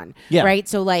forced upon. Yeah. Right.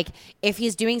 So like if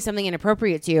he's doing something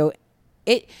inappropriate to you,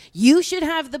 you should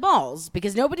have the balls,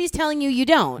 because nobody's telling you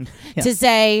don't, to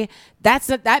say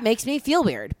that makes me feel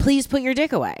weird. Please put your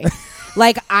dick away.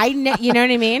 Like you know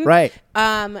what I mean? Right.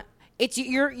 It's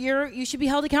you should be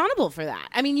held accountable for that.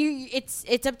 I mean,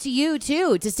 it's up to you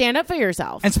too to stand up for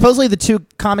yourself. And supposedly the two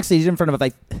comics that he's in front of,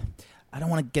 I don't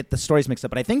want to get the stories mixed up,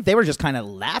 but I think they were just kind of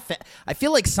laughing. I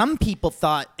feel like some people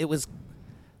thought it was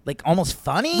like almost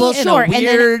funny. Well, sure.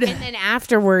 Weird. And then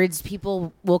afterwards,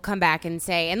 people will come back and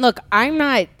say, and look, I'm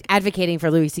not advocating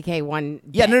for Louis C.K. one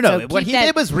Yeah, bit, no. so What he that-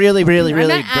 did was really, really,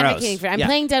 really I'm not gross. advocating for it. I'm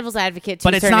playing devil's advocate to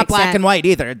but a it's certain not black extent. and white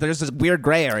either. There's this weird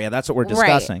gray area. That's what we're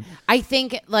discussing. Right. I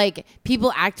think like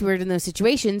people act weird in those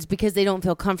situations because they don't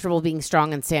feel comfortable being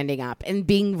strong and standing up and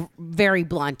being very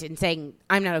blunt and saying,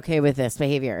 I'm not okay with this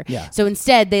behavior. Yeah. So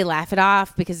instead they laugh it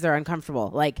off because they're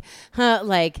uncomfortable. Like, oh,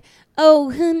 like,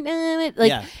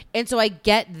 Yeah. and so I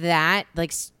get that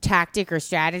like tactic or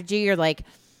strategy or like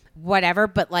whatever,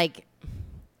 but like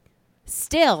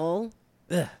still.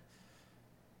 Ugh.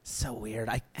 So weird.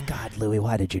 God, Louis,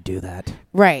 why did you do that?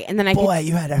 Right. And then Boy,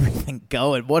 you had everything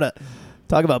going.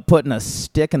 Talk about putting a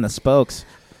stick in the spokes.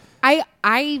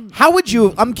 How would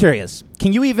you, I'm curious,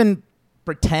 can you even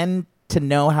pretend to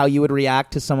know how you would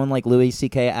react to someone like Louis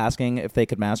C.K. asking if they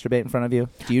could masturbate in front of you?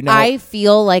 Do you know? I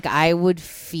feel like I would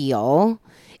feel,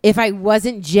 if I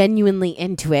wasn't genuinely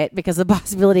into it, because the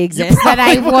possibility exists that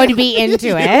I would be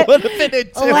into it. would have been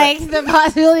into Like it. the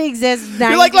possibility exists.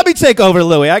 You're like, let me take over,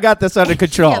 Louis. I got this under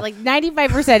control. Yeah, like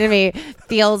 95% of me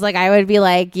feels like I would be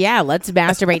like, yeah, let's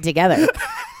masturbate together.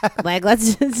 Like,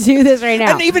 let's just do this right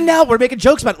now. And even now, we're making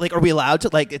jokes about it. Like, are we allowed to?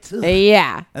 Like, it's... ugh.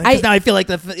 Yeah. Because now I feel like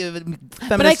the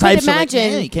feminist types are like,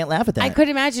 you can't laugh at that. I could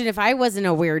imagine if I wasn't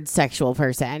a weird sexual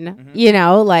person, you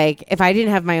know, like if I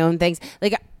didn't have my own things,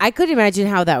 like I could imagine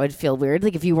how that would feel weird.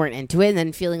 Like if you weren't into it and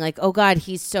then feeling like, oh God,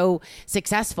 he's so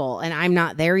successful and I'm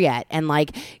not there yet. And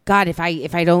like, God, if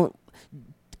I don't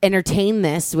entertain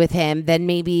this with him, then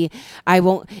maybe I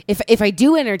won't. If I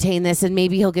do entertain this, then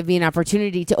maybe he'll give me an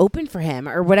opportunity to open for him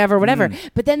or whatever.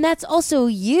 But then that's also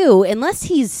you, unless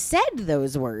he's said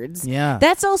those words. Yeah.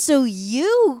 That's also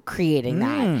you creating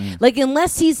that. Like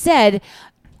unless he said,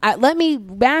 let me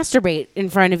masturbate in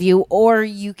front of you, or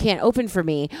you can't open for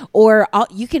me, or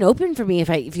you can open for me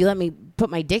if you let me put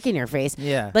my dick in your face.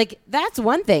 Yeah. Like that's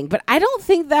one thing, but I don't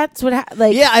think that's what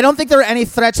Yeah, I don't think there are any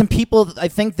threats, and people I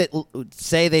think that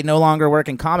say they no longer work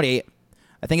in comedy,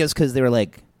 I think it's because they were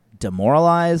like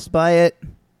demoralized by it.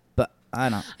 But I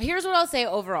don't know. Here's what I'll say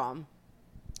overall.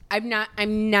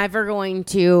 I'm never going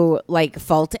to like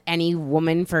fault any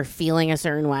woman for feeling a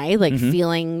certain way, like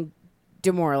feeling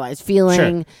demoralized,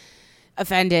 feeling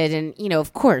offended, and you know,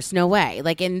 of course, no way.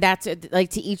 Like, and that's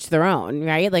like to each their own,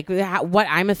 right? Like, what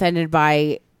I'm offended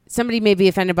by, somebody may be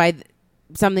offended by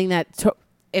something that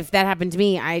if that happened to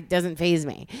me, it doesn't faze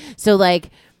me. So like,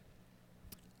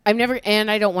 I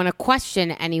don't want to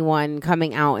question anyone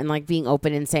coming out and like being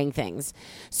open and saying things.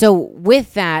 So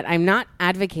with that, I'm not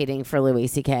advocating for Louis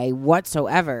C.K.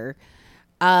 whatsoever.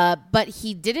 But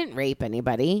he didn't rape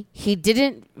anybody. He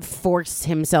didn't force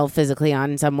himself physically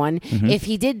on someone. If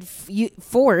he did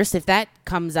force, if that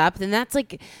comes up, then that's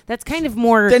kind of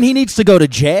more. Then he needs to go to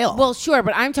jail. Well, sure,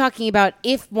 but I'm talking about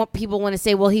if what people want to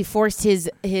say, well, he forced his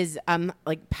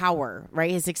like power,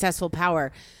 right? His successful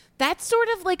power. That's sort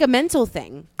of like a mental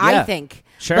thing, I think.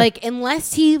 Sure. Like,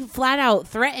 unless he flat out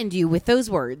threatened you with those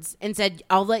words and said,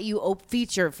 I'll let you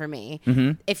feature for me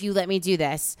if you let me do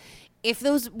this. If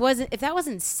that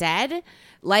wasn't said,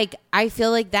 like, I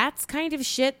feel like that's kind of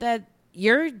shit that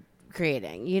you're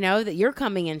creating, you know, that you're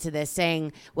coming into this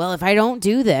saying, well, if I don't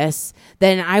do this,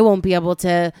 then I won't be able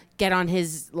to get on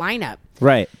his lineup.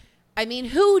 Right. I mean,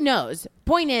 who knows?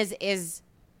 Point is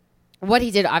What he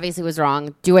did obviously was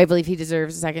wrong. Do I believe he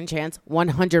deserves a second chance?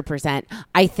 100%.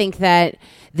 I think that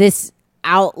this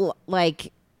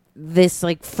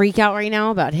freak out right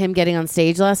now about him getting on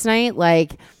stage last night,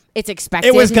 like, it's expected.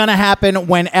 It was going to happen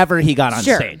whenever he got on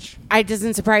stage. It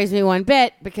doesn't surprise me one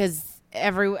bit because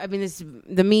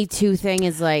the Me Too thing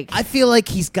is like, I feel like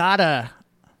he's gotta.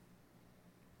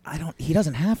 He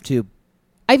doesn't have to.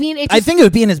 I mean, I think it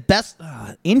would be in his best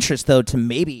interest, though, to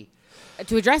maybe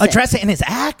to address it in his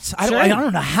act. Sure. I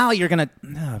don't know how you're gonna.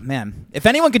 Oh man, if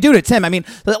anyone could do it, it's him. I mean,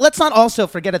 let's not also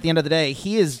forget at the end of the day,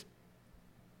 he is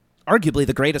arguably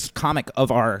the greatest comic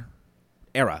of our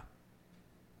era.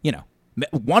 You know,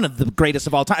 one of the greatest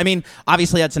of all time. I mean,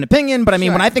 obviously that's an opinion, but I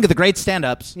mean, when I think of the great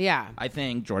stand-ups, I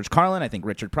think George Carlin, I think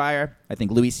Richard Pryor, I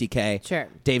think Louis C.K.,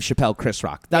 Dave Chappelle, Chris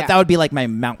Rock. That would be like my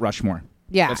Mount Rushmore.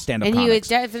 Yeah, of stand-up and comics. he was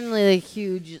definitely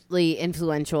hugely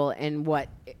influential in what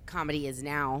comedy is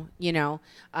now. You know,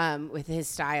 with his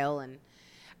style, and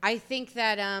I think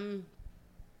that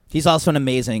he's also an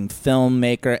amazing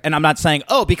filmmaker. And I'm not saying,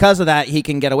 because of that he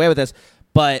can get away with this,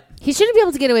 but he shouldn't be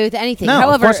able to get away with anything.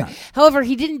 No, of course not. However,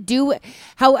 he didn't do.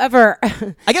 However,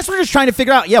 I guess we're just trying to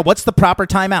figure out, what's the proper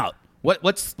timeout?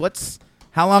 What's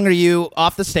how long are you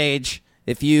off the stage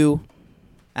if you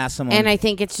ask someone? And I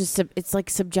think it's just it's like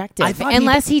subjective,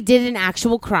 unless he did an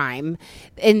actual crime,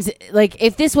 and like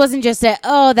if this wasn't just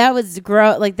that was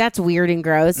gross, like that's weird and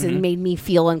gross and made me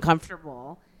feel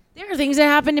uncomfortable. There are things that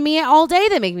happen to me all day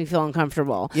that make me feel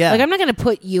uncomfortable. Yeah. Like I'm not going to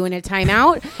put you in a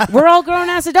timeout. We're all grown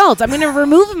ass adults. I'm going to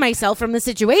remove myself from the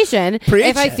situation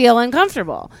if I feel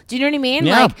uncomfortable. Do you know what I mean?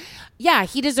 Yeah. Like, yeah,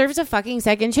 he deserves a fucking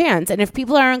second chance. And if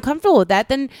people are uncomfortable with that,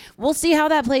 then we'll see how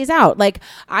that plays out. Like,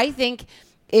 I think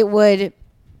it would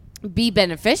be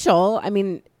beneficial, I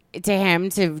mean, to him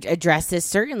to address this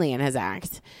certainly in his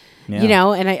act. Yeah. You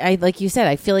know, and I like you said,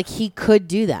 I feel like he could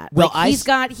do that. Well,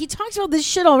 like he talks about this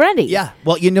shit already. Yeah.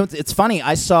 Well, you know, it's funny.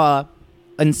 I saw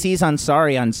Aziz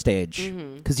Ansari on stage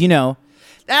because, you know,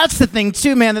 that's the thing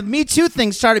too, man. The Me Too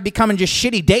thing started becoming just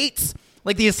shitty dates.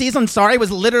 Like the Aziz Ansari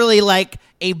was literally like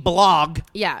a blog.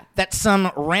 Yeah. That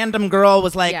some random girl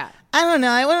was like, I don't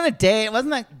know, I went on a date. It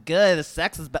wasn't that good. The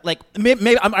sex was like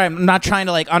maybe I'm not trying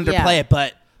to like underplay it,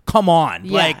 but come on,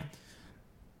 like.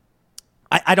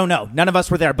 I don't know. None of us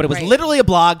were there, but it was literally a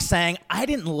blog saying, I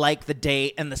didn't like the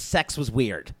date and the sex was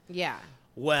weird. Yeah.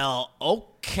 Well,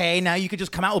 okay, now you could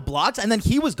just come out with blogs. And then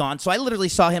he was gone. So I literally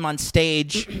saw him on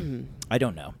stage, I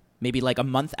don't know, maybe like a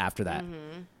month after that.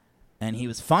 And he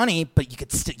was funny, but you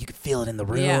could feel it in the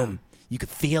room. Yeah. You could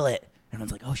feel it.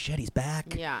 Everyone's like, oh, shit, he's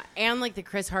back. Yeah, and like the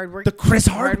Chris Hardwick. The Chris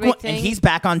Hardwick thing. And he's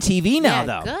back on TV now,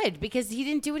 though. Good, because he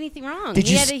didn't do anything wrong.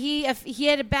 He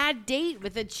had a bad date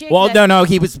with a chick. Well, no,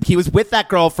 he was with that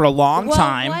girl for a long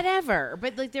time. Whatever.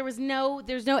 But like there's no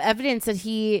evidence that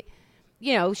he,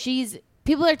 you know,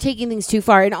 people are taking things too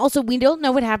far, and also we don't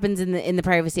know what happens in the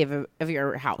privacy of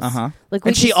your house. Like,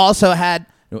 and she also had.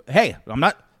 Hey,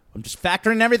 I'm just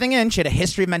factoring everything in. She had a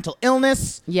history of mental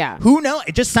illness. Yeah. Who knows?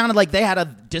 It just sounded like they had a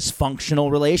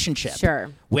dysfunctional relationship. Sure.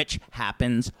 Which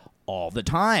happens all the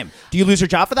time. Do you lose your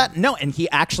job for that? No. And he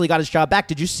actually got his job back.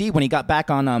 Did you see when he got back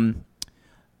on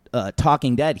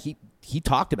Talking Dead? He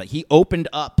talked about it. He opened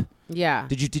up. Yeah.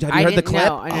 Have you heard the clip?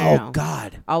 No.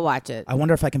 God. I'll watch it. I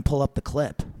wonder if I can pull up the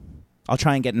clip. I'll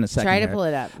try and get in a second. Try to pull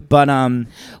it up. But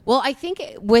well, I think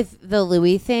with the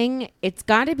Louis thing, it's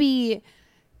got to be.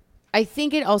 I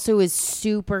think it also is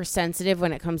super sensitive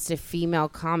when it comes to female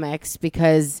comics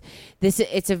because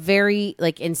it's a very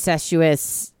like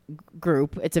incestuous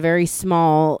group. It's a very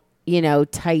small, you know,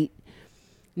 tight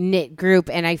knit group,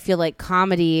 and I feel like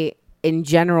comedy in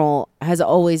general has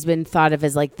always been thought of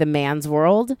as like the man's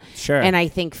world. Sure. And I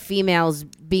think females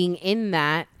being in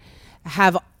that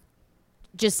have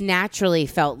just naturally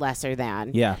felt lesser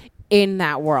than. Yeah. In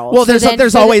that world. Well,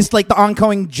 there's always like the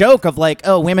ongoing joke of like,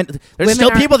 oh, women. There's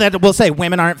still people that will say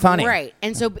women aren't funny, right?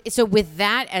 And so with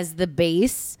that as the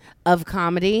base of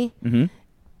comedy,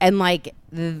 and like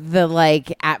the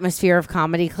like atmosphere of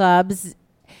comedy clubs,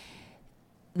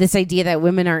 this idea that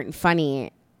women aren't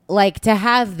funny, like to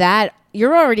have that,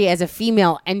 you're already as a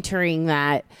female entering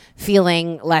that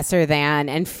feeling lesser than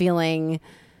and feeling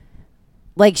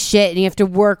like shit, and you have to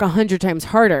work 100 times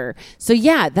harder. So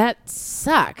yeah, that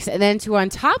sucks. And then to on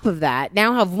top of that,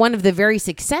 now have one of the very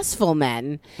successful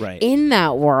men in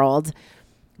that world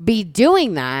be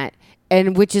doing that,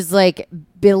 and which is like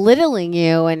belittling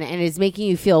you and is making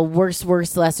you feel worse,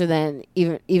 lesser than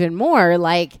even more.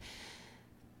 Like,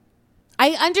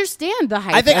 I understand the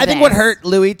hype. I think what hurt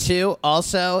Louis too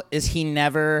also is he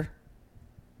never,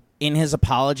 in his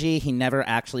apology, he never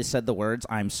actually said the words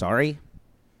 "I'm sorry."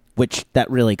 Which that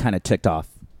really kind of ticked off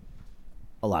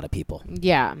a lot of people.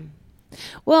 Yeah.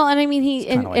 Well, and I mean,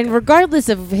 and regardless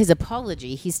of his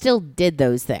apology, he still did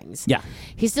those things. Yeah.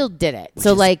 He still did it. Which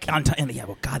so, is like...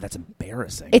 well, God, that's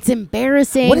embarrassing. It's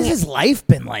embarrassing. What has his life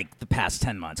been like the past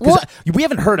 10 months? Because we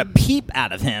haven't heard a peep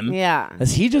out of him. Yeah.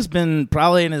 Has he just been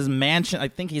probably in his mansion? I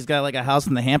think he's got like a house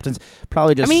in the Hamptons.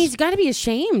 Probably just... I mean, he's got to be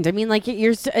ashamed. I mean, like,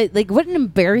 you're... like, what an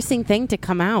embarrassing thing to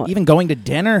come out. Even going to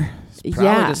dinner. He's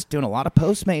probably just doing a lot of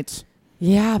Postmates.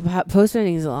 Yeah,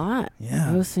 Postmates is a lot.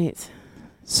 Yeah. Postmates.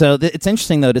 So it's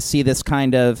interesting, though, to see this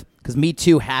kind of... Because Me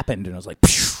Too happened, and it was like...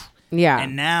 Phew, yeah.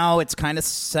 And now it's kind of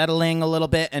settling a little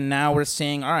bit, and now we're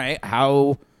seeing, all right,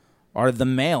 how are the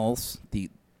males, the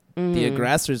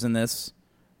aggressors in this,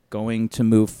 going to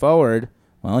move forward?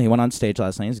 Well, he went on stage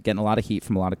last night. He's getting a lot of heat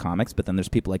from a lot of comics, but then there's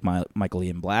people like Michael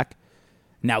Ian Black.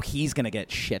 Now he's going to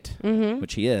get shit,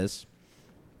 which he is.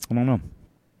 I don't know.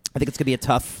 I think it's going to be a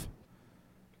tough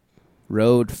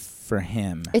road for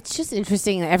him. It's just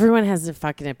interesting. Everyone has a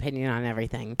fucking opinion on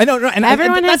everything. I know, and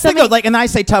everyone has that's the thing, though, like, and I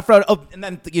say tough road, and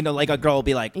then like a girl will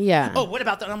be like, yeah, oh, what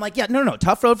about that? And I'm like, yeah, no,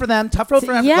 tough road for them, tough road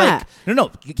for everyone. Yeah. Like, no,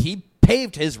 he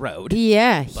paved his road.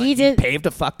 Yeah, he did. He paved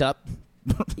a fucked up,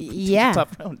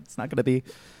 tough road. It's not going to be.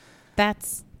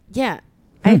 That's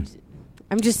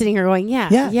I'm just sitting here going,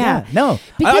 yeah. No,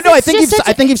 because I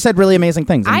think you've said really amazing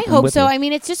things. I hope so. I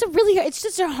mean, it's just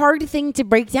a hard thing to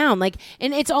break down. Like,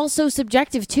 and it's also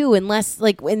subjective too, unless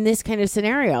like in this kind of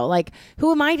scenario, like,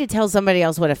 who am I to tell somebody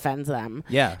else what offends them?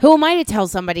 Yeah. Who am I to tell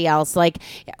somebody else, like,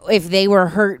 if they were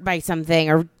hurt by something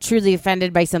or truly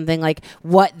offended by something, like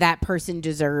what that person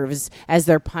deserves as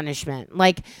their punishment?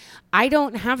 Like, I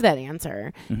don't have that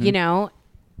answer. You know,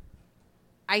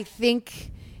 I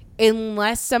think,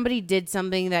 unless somebody did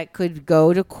something that could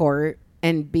go to court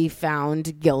and be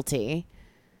found guilty,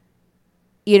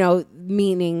 you know,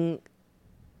 meaning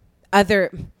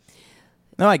other...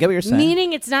 No, I get what you're saying.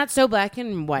 Meaning it's not so black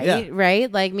and white,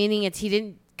 right? Like, meaning he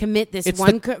didn't commit this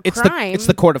crime. It's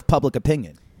the court of public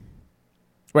opinion.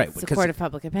 Right. It's the court of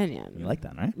public opinion. You like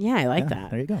that, right? Yeah, I like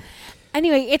that. There you go.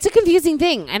 Anyway, it's a confusing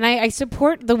thing, and I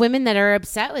support the women that are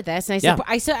upset with this, and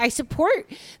I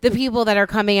support the people that are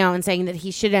coming out and saying that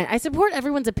he shouldn't. I support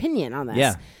everyone's opinion on this.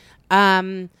 Yeah.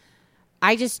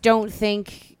 I just don't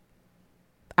think.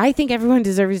 I think everyone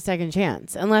deserves a second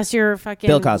chance, unless you're fucking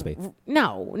Bill Cosby.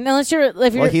 No, unless you're.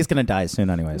 Well, he's gonna die soon,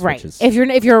 anyways. Right. Which is,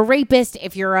 if you're a rapist,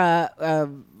 if you're a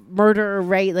murderer,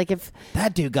 right? Like, if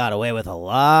that dude got away with a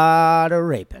lot of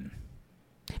raping.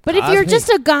 But if you're just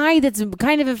a guy that's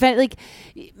kind of offended, like,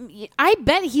 I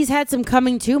bet he's had some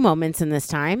coming to moments in this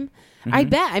time. I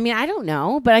bet. I mean, I don't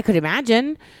know, but I could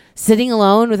imagine sitting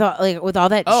alone with all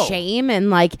that shame, and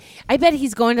like, I bet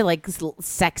he's going to like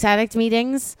sex addict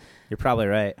meetings. You're probably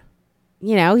right.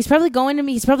 You know, he's probably going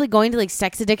to like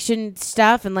sex addiction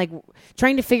stuff and like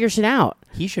trying to figure shit out.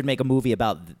 He should make a movie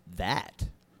about that.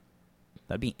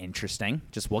 That'd be interesting.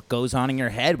 Just what goes on in your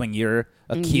head when you're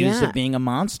accused of being a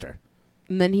monster.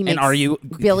 And then he makes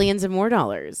billions of more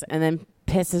dollars, and then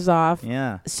pisses off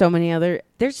so many other...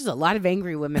 There's just a lot of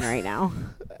angry women right now.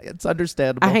 It's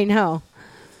understandable. I know.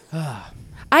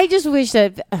 I just wish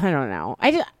that... I don't know.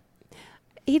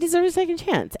 He deserves a second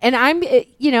chance. And I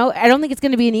don't think it's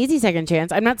going to be an easy second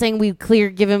chance. I'm not saying we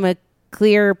give him a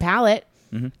clear palate.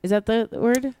 Mm-hmm. Is that the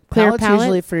word? Clear palate?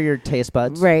 Usually for your taste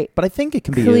buds. Right. But I think it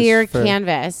can be clear used for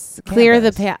canvas. Clear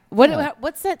the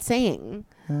what's that saying?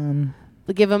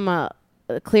 Give him a...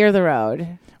 clear the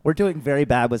road. We're doing very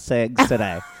bad with sayings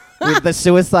today. With the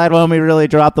suicide one, we really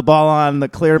dropped the ball on. The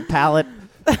clear palate.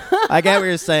 I get what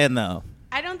you're saying, though.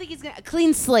 I don't think he's going to...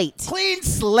 Clean slate. Clean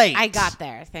slate. I got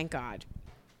there. Thank God.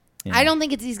 Yeah. I don't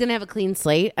think he's going to have a clean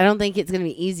slate. I don't think it's going to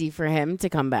be easy for him to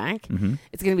come back. Mm-hmm.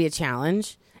 It's going to be a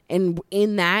challenge. And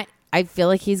in that, I feel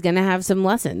like he's going to have some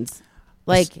lessons.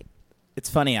 Like... It's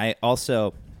funny. I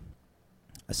saw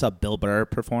Bill Burr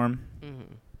perform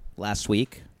last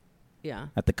week. Yeah.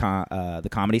 At the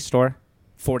Comedy Store.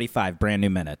 45 brand new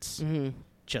minutes. Mm-hmm.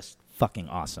 Just fucking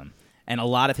awesome. And a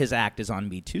lot of his act is on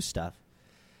Me Too stuff.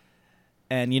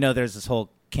 And, there's this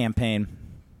whole campaign,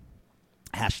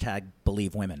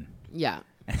 #BelieveWomen. Yeah.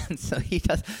 And so he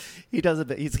does a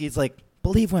bit. He's like,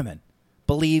 believe women.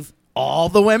 Believe all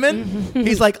the women?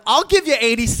 He's like, I'll give you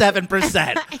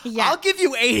 87%. Yeah. I'll give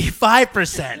you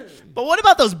 85%. But what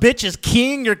about those bitches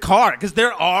keying your car? Because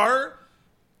there are...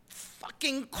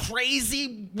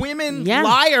 crazy women,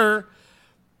 liar,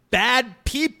 bad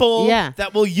people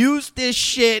that will use this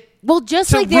shit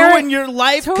just to like ruin your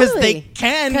life because they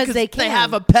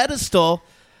have a pedestal.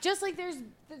 Just like there's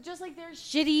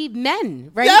shitty men,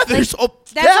 right? Yeah, there's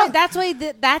that's why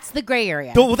that's the gray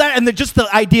area. Just the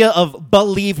idea of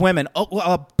believe women.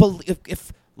 How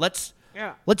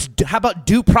about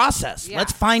due process? Yeah.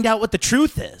 Let's find out what the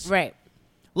truth is. Right.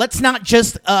 Let's not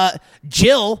just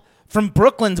Jill from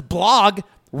Brooklyn's blog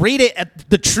read it at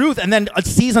the truth and then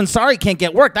Aziz Ansari can't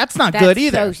get work. That's not good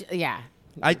either. Yeah.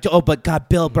 But God,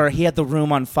 Bill Burr, he had the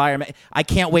room on fire. I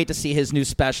can't wait to see his new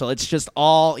special. It's just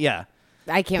all, yeah.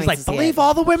 I can't He's wait like, to see believe it.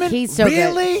 all the women? He's so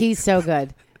really? good. He's so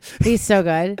good. He's so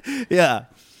good. Yeah.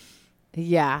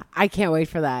 Yeah, I can't wait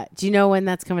for that. Do you know when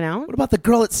that's coming out? What about the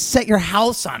girl that set your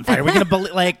house on fire? We're going to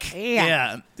believe, like,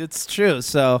 yeah, it's true.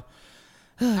 So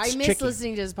I miss tricky.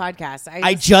 listening to his podcast.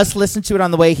 I just listened to it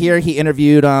on the way here. He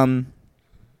interviewed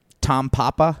Tom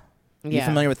Papa. You Yeah.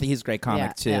 familiar with him? He's a great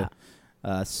comic, too.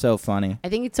 Yeah. So funny. I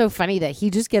think it's so funny that he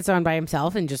just gets on by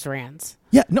himself and just rants.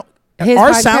 Yeah, no. His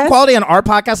our podcast? sound quality on our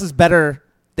podcast is better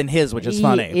than his, which is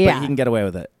funny. Yeah. But he can get away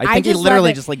with it. I I think he just literally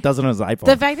love it. just like does it on his iPhone.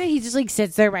 The fact that he just like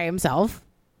sits there by himself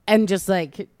and just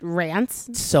like rants.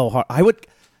 So hard. I would.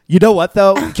 You know what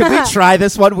though? Can we try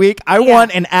this one week? I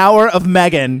want an hour of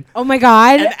Megan. Oh my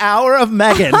God. An hour of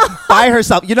Megan by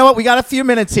herself. You know what? We got a few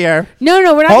minutes here. No,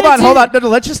 we're not. Hold on. No, No,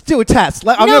 let's just do a test.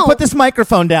 I'm No. going to put this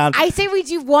microphone down. I say we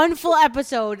do one full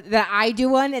episode that I do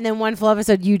one, and then one full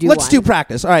episode you do Let's one. do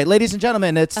practice. All right, ladies and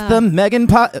gentlemen, it's the Megan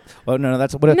Oh, no,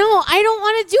 that's what it No, I don't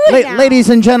want to do it now. Ladies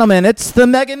and gentlemen, it's the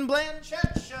Megan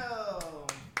Blanchett Show.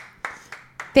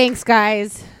 Thanks,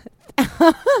 guys.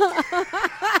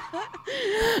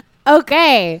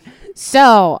 Okay,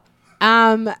 so,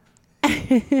 I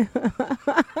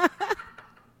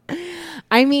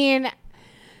mean,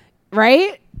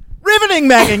 right? Riveting,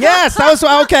 Megan. Yes, that was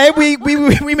okay. We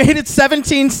made it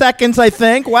 17 seconds, I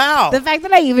think. Wow. The fact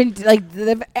that I even like,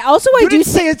 also I You do didn't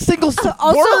say a single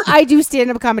also word. I do stand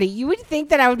up comedy. You would think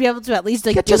that I would be able to at least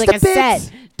like Get do just like the a bits.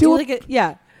 set, Do like a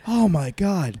yeah. Oh my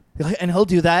God! And he'll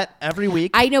do that every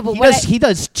week. I know, but he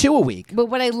does 2 a week. But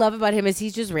what I love about him is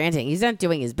he's just ranting. He's not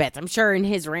doing his bits. I'm sure in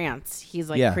his rants, he's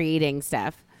like Yeah. creating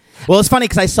stuff. Well, it's funny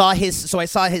because I saw his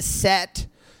set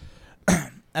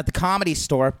at the Comedy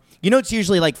Store. You know, it's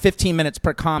usually like 15 minutes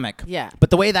per comic. Yeah. But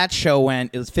the way that show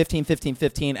went, it was 15, 15,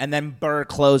 15, and then Burr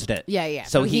closed it. Yeah.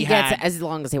 So he had, gets as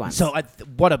long as he wants. So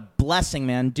what a blessing,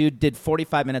 man! Dude did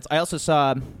 45 minutes. I also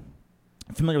saw.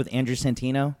 Familiar with Andrew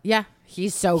Santino? yeah,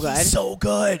 he's so good. He's so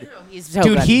good. He's so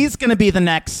Dude, good. he's gonna be the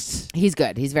next. He's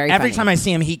good. He's very Every funny. time I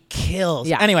see him, he kills.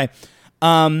 Yeah. Anyway,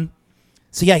 so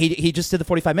yeah, he just did the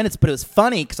 45 minutes, but it was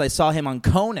funny because I saw him on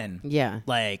Conan. Yeah.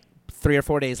 Like 3 or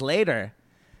 4 days later,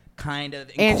 kind of.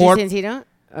 Andrew Santino?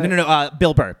 No.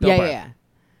 Bill Burr. Bill Burr. Yeah.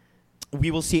 We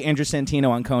will see Andrew Santino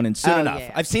on Conan soon enough.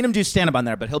 yeah. I've seen him do stand up on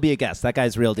there, but he'll be a guest. That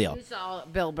guy's real deal. You saw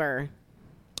Bill Burr.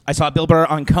 I saw Bill Burr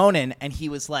on Conan, and he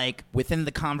was like within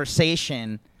the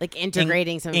conversation, Like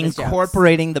integrating some of his jokes.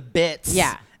 incorporating the bits.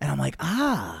 Yeah. And I'm like,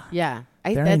 Yeah.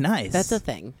 Very nice. That's a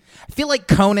thing. I feel like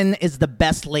Conan is the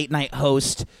best late night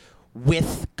host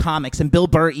with comics, and Bill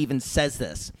Burr even says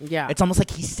this. Yeah. It's almost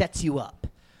like he sets you up.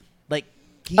 Like,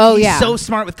 he's so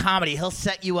smart with comedy. He'll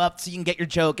set you up so you can get your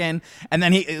joke in. And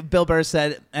then Bill Burr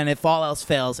said, and if all else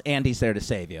fails, Andy's there to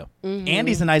save you. Mm-hmm.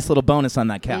 Andy's a nice little bonus on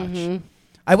that couch.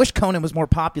 I wish Conan was more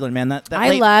popular, man. That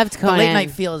I loved Conan. The late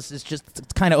night feel is just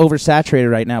it's kind of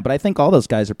oversaturated right now, but I think all those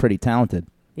guys are pretty talented.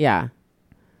 Yeah.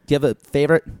 Do you have a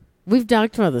favorite? We've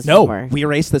talked about this No, before. we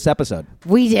erased this episode.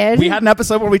 We did? We had an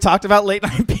episode where we talked about late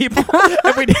night people,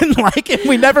 and we didn't like it.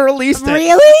 We never released it.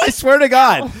 Really? I swear to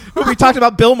God. We talked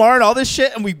about Bill Maher and all this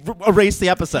shit, and we erased the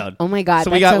episode. Oh my God,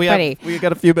 So that's we so funny. we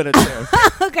got a few minutes here.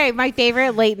 Okay, my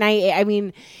favorite late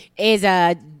night, is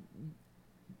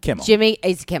Kimmel. Jimmy.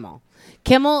 Is Kimmel.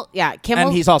 Kimmel.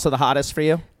 And he's also the hottest for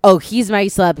you? Oh, he's my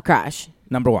celeb crush.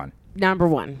 Number 1. Number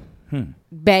 1.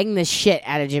 Bang the shit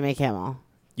out of Jimmy Kimmel.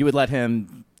 You would let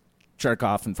him jerk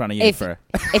off in front of you If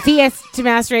he has to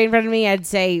masturbate in front of me, I'd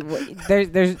say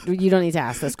there's you don't need to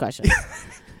ask this question.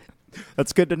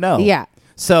 That's good to know. Yeah.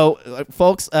 So,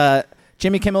 folks,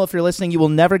 Jimmy Kimmel, if you're listening, you will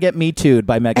never get Me Too'd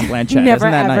by Megan Blanchett. Never,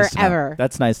 Isn't that ever, nice to know? ever.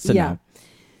 That's nice to Yeah. know.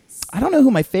 I don't know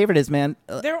who my favorite is, man.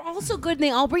 They're all so good, and they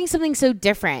all bring something so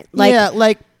different. Like, yeah,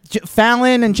 like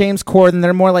Fallon and James Corden,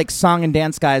 they're more like song and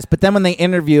dance guys. But then when they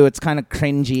interview, it's kind of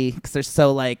cringy because they're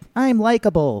so like, I'm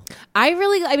likable.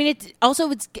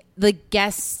 it's the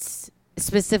guests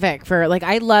specific for like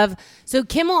I love. So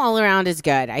Kimmel all around is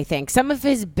good. I think some of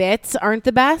his bits aren't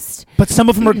the best. But some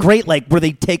of them are great, like where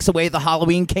he takes away the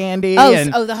Halloween candy.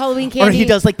 The Halloween candy. Or he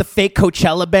does like the fake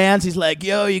Coachella bands. He's like,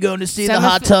 yo, you going to see Some the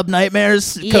of Hot Tub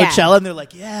Nightmares Yeah. Coachella? And they're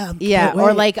like, yeah. Yeah, can't or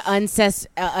wait. like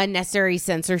unnecessary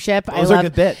censorship. Those are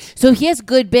good bits. So he has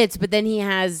good bits, but then he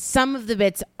has some of the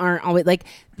bits aren't always like.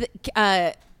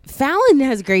 Fallon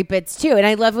has great bits too, and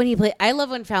I love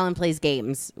when Fallon plays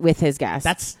games with his guests.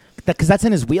 That's because that's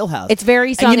in his wheelhouse. It's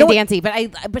very song you know and what- dancey,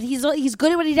 but he's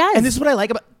good at what he does. And this is what I like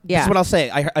about. This Yeah. is what I'll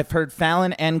say. I've heard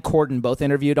Fallon and Corden both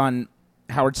interviewed on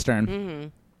Howard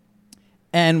Stern.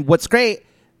 And what's great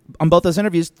on both those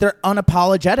interviews, they're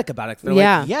unapologetic about it. They're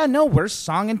like, yeah, no, we're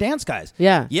song and dance guys.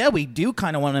 Yeah. Yeah, we do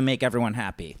kind of want to make everyone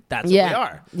happy. That's what we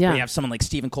are. Yeah. We have someone like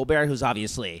Stephen Colbert, who's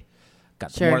obviously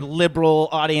got the more liberal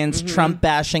audience, Trump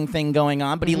bashing thing going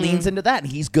on, but he leans into that,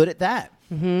 and he's good at that.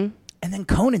 And then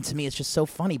Conan, to me, is just so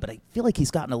funny, but I feel like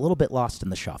he's gotten a little bit lost in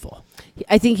the shuffle.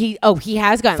 I think he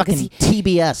has gotten fucking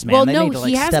TBS, man. Well, they no, need to,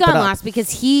 he has step gotten it up. lost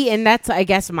because and that's, I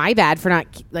guess, my bad for not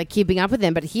keeping up with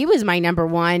him. But he was my number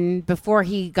one before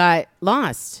he got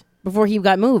lost, before he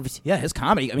got moved. Yeah, his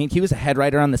comedy. I mean, he was a head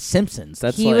writer on The Simpsons.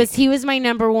 He was my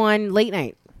number one late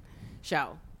night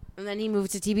show, and then he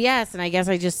moved to TBS, and I guess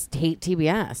I just hate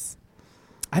TBS.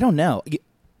 I don't know.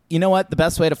 You know what? The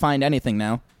best way to find anything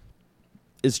now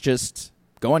is just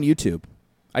go on YouTube.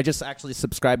 I just actually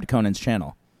subscribed to Conan's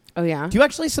channel. Oh, yeah? Do you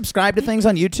actually subscribe to things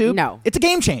on YouTube? No. It's a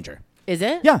game changer. Is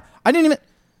it? Yeah. I've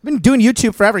been doing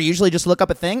YouTube forever. Usually just look up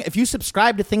a thing. If you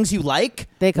subscribe to things you like,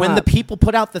 when the people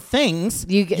put out the things,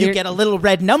 you get a little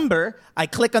red number. I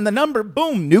click on the number,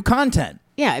 boom, new content.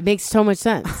 Yeah, it makes so much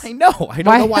sense. I know. I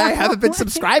don't know why I haven't been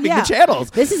subscribing to channels.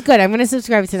 This is good. I'm going to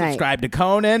subscribe tonight. Subscribe to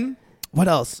Conan. What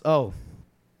else? Oh,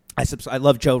 I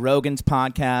love Joe Rogan's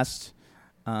podcast.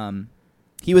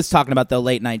 He was talking about, though,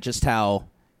 late night, just how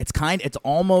it's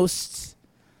almost,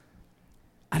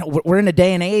 we're in a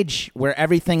day and age where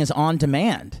everything is on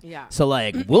demand. Yeah. So,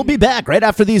 like, we'll be back right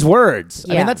after these words.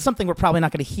 Yeah. I mean, that's something we're probably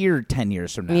not going to hear 10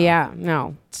 years from now. Yeah,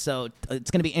 no. So it's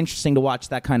going to be interesting to watch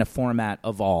that kind of format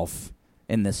evolve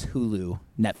in this Hulu,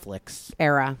 Netflix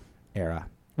era.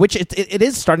 Which it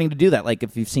is starting to do that. Like,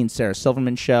 if you've seen Sarah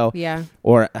Silverman's show. Yeah.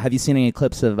 Or have you seen any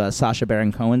clips of Sacha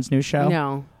Baron Cohen's new show?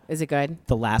 No. Is it good?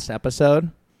 The last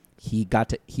episode, he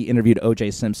interviewed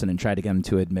O.J. Simpson and tried to get him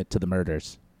to admit to the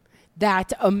murders.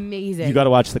 That's amazing. You got to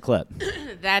watch the clip.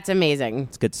 That's amazing.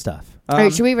 It's good stuff. All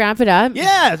right, should we wrap it up?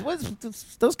 Yeah, that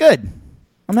was good.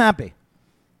 I'm happy.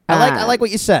 I like what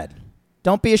you said.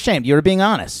 Don't be ashamed. You were being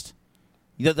honest.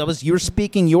 You were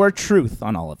speaking your truth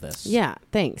on all of this. Yeah,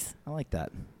 thanks. I like that.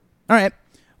 All right.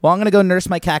 Well, I'm going to go nurse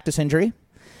my cactus injury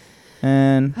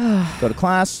and go to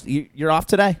class. You're off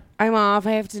today? I'm off.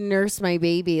 I have to nurse my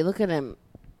baby. Look at him.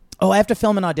 Oh, I have to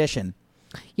film an audition.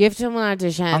 You have to film an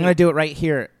audition. I'm going to do it right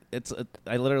here.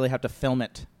 I literally have to film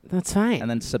it. That's fine. And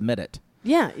then submit it.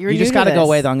 Yeah, you just got to go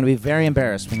away, though. I'm going to be very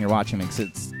embarrassed when you're watching me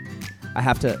because I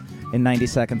have to, in 90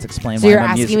 seconds, explain why I'm a music expert.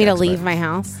 So you're asking me to leave my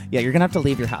house? Yeah, you're going to have to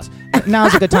leave your house. Now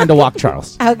is a good time to walk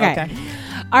Charles. Okay.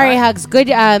 All right, Hugs. Good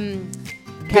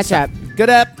catch up. Good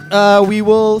app. We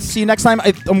will see you next time.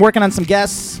 I'm working on some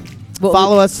guests.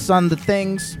 Follow us on the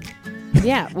things.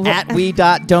 Yeah. At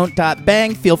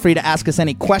we.don't.bang. Feel free to ask us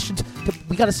any questions.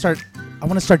 We got to start. I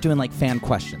want to start doing like fan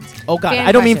questions. Oh, God.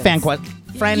 I don't mean fan questions.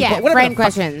 Friend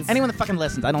questions. Anyone that fucking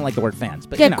listens. I don't like the word fans.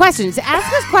 But good questions.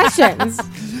 Ask us questions.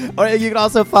 Or you can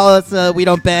also follow us, We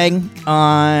Don't Bang,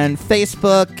 on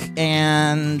Facebook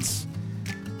and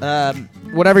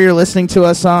whatever you're listening to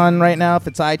us on right now. If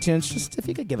it's iTunes, just if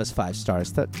you could give us 5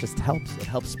 stars, that just helps. It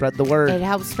helps spread the word. It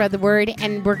helps spread the word.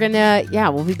 And we're going to,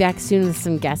 we'll be back soon with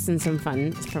some guests and some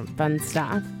fun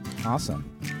stuff. Awesome.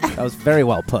 That was very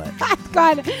well put.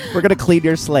 God. We're going to clean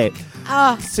your slate.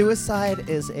 Suicide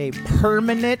is a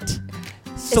permanent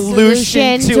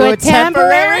solution to a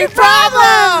temporary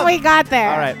problem. We got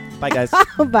there. All right. Bye, guys.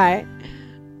 Bye.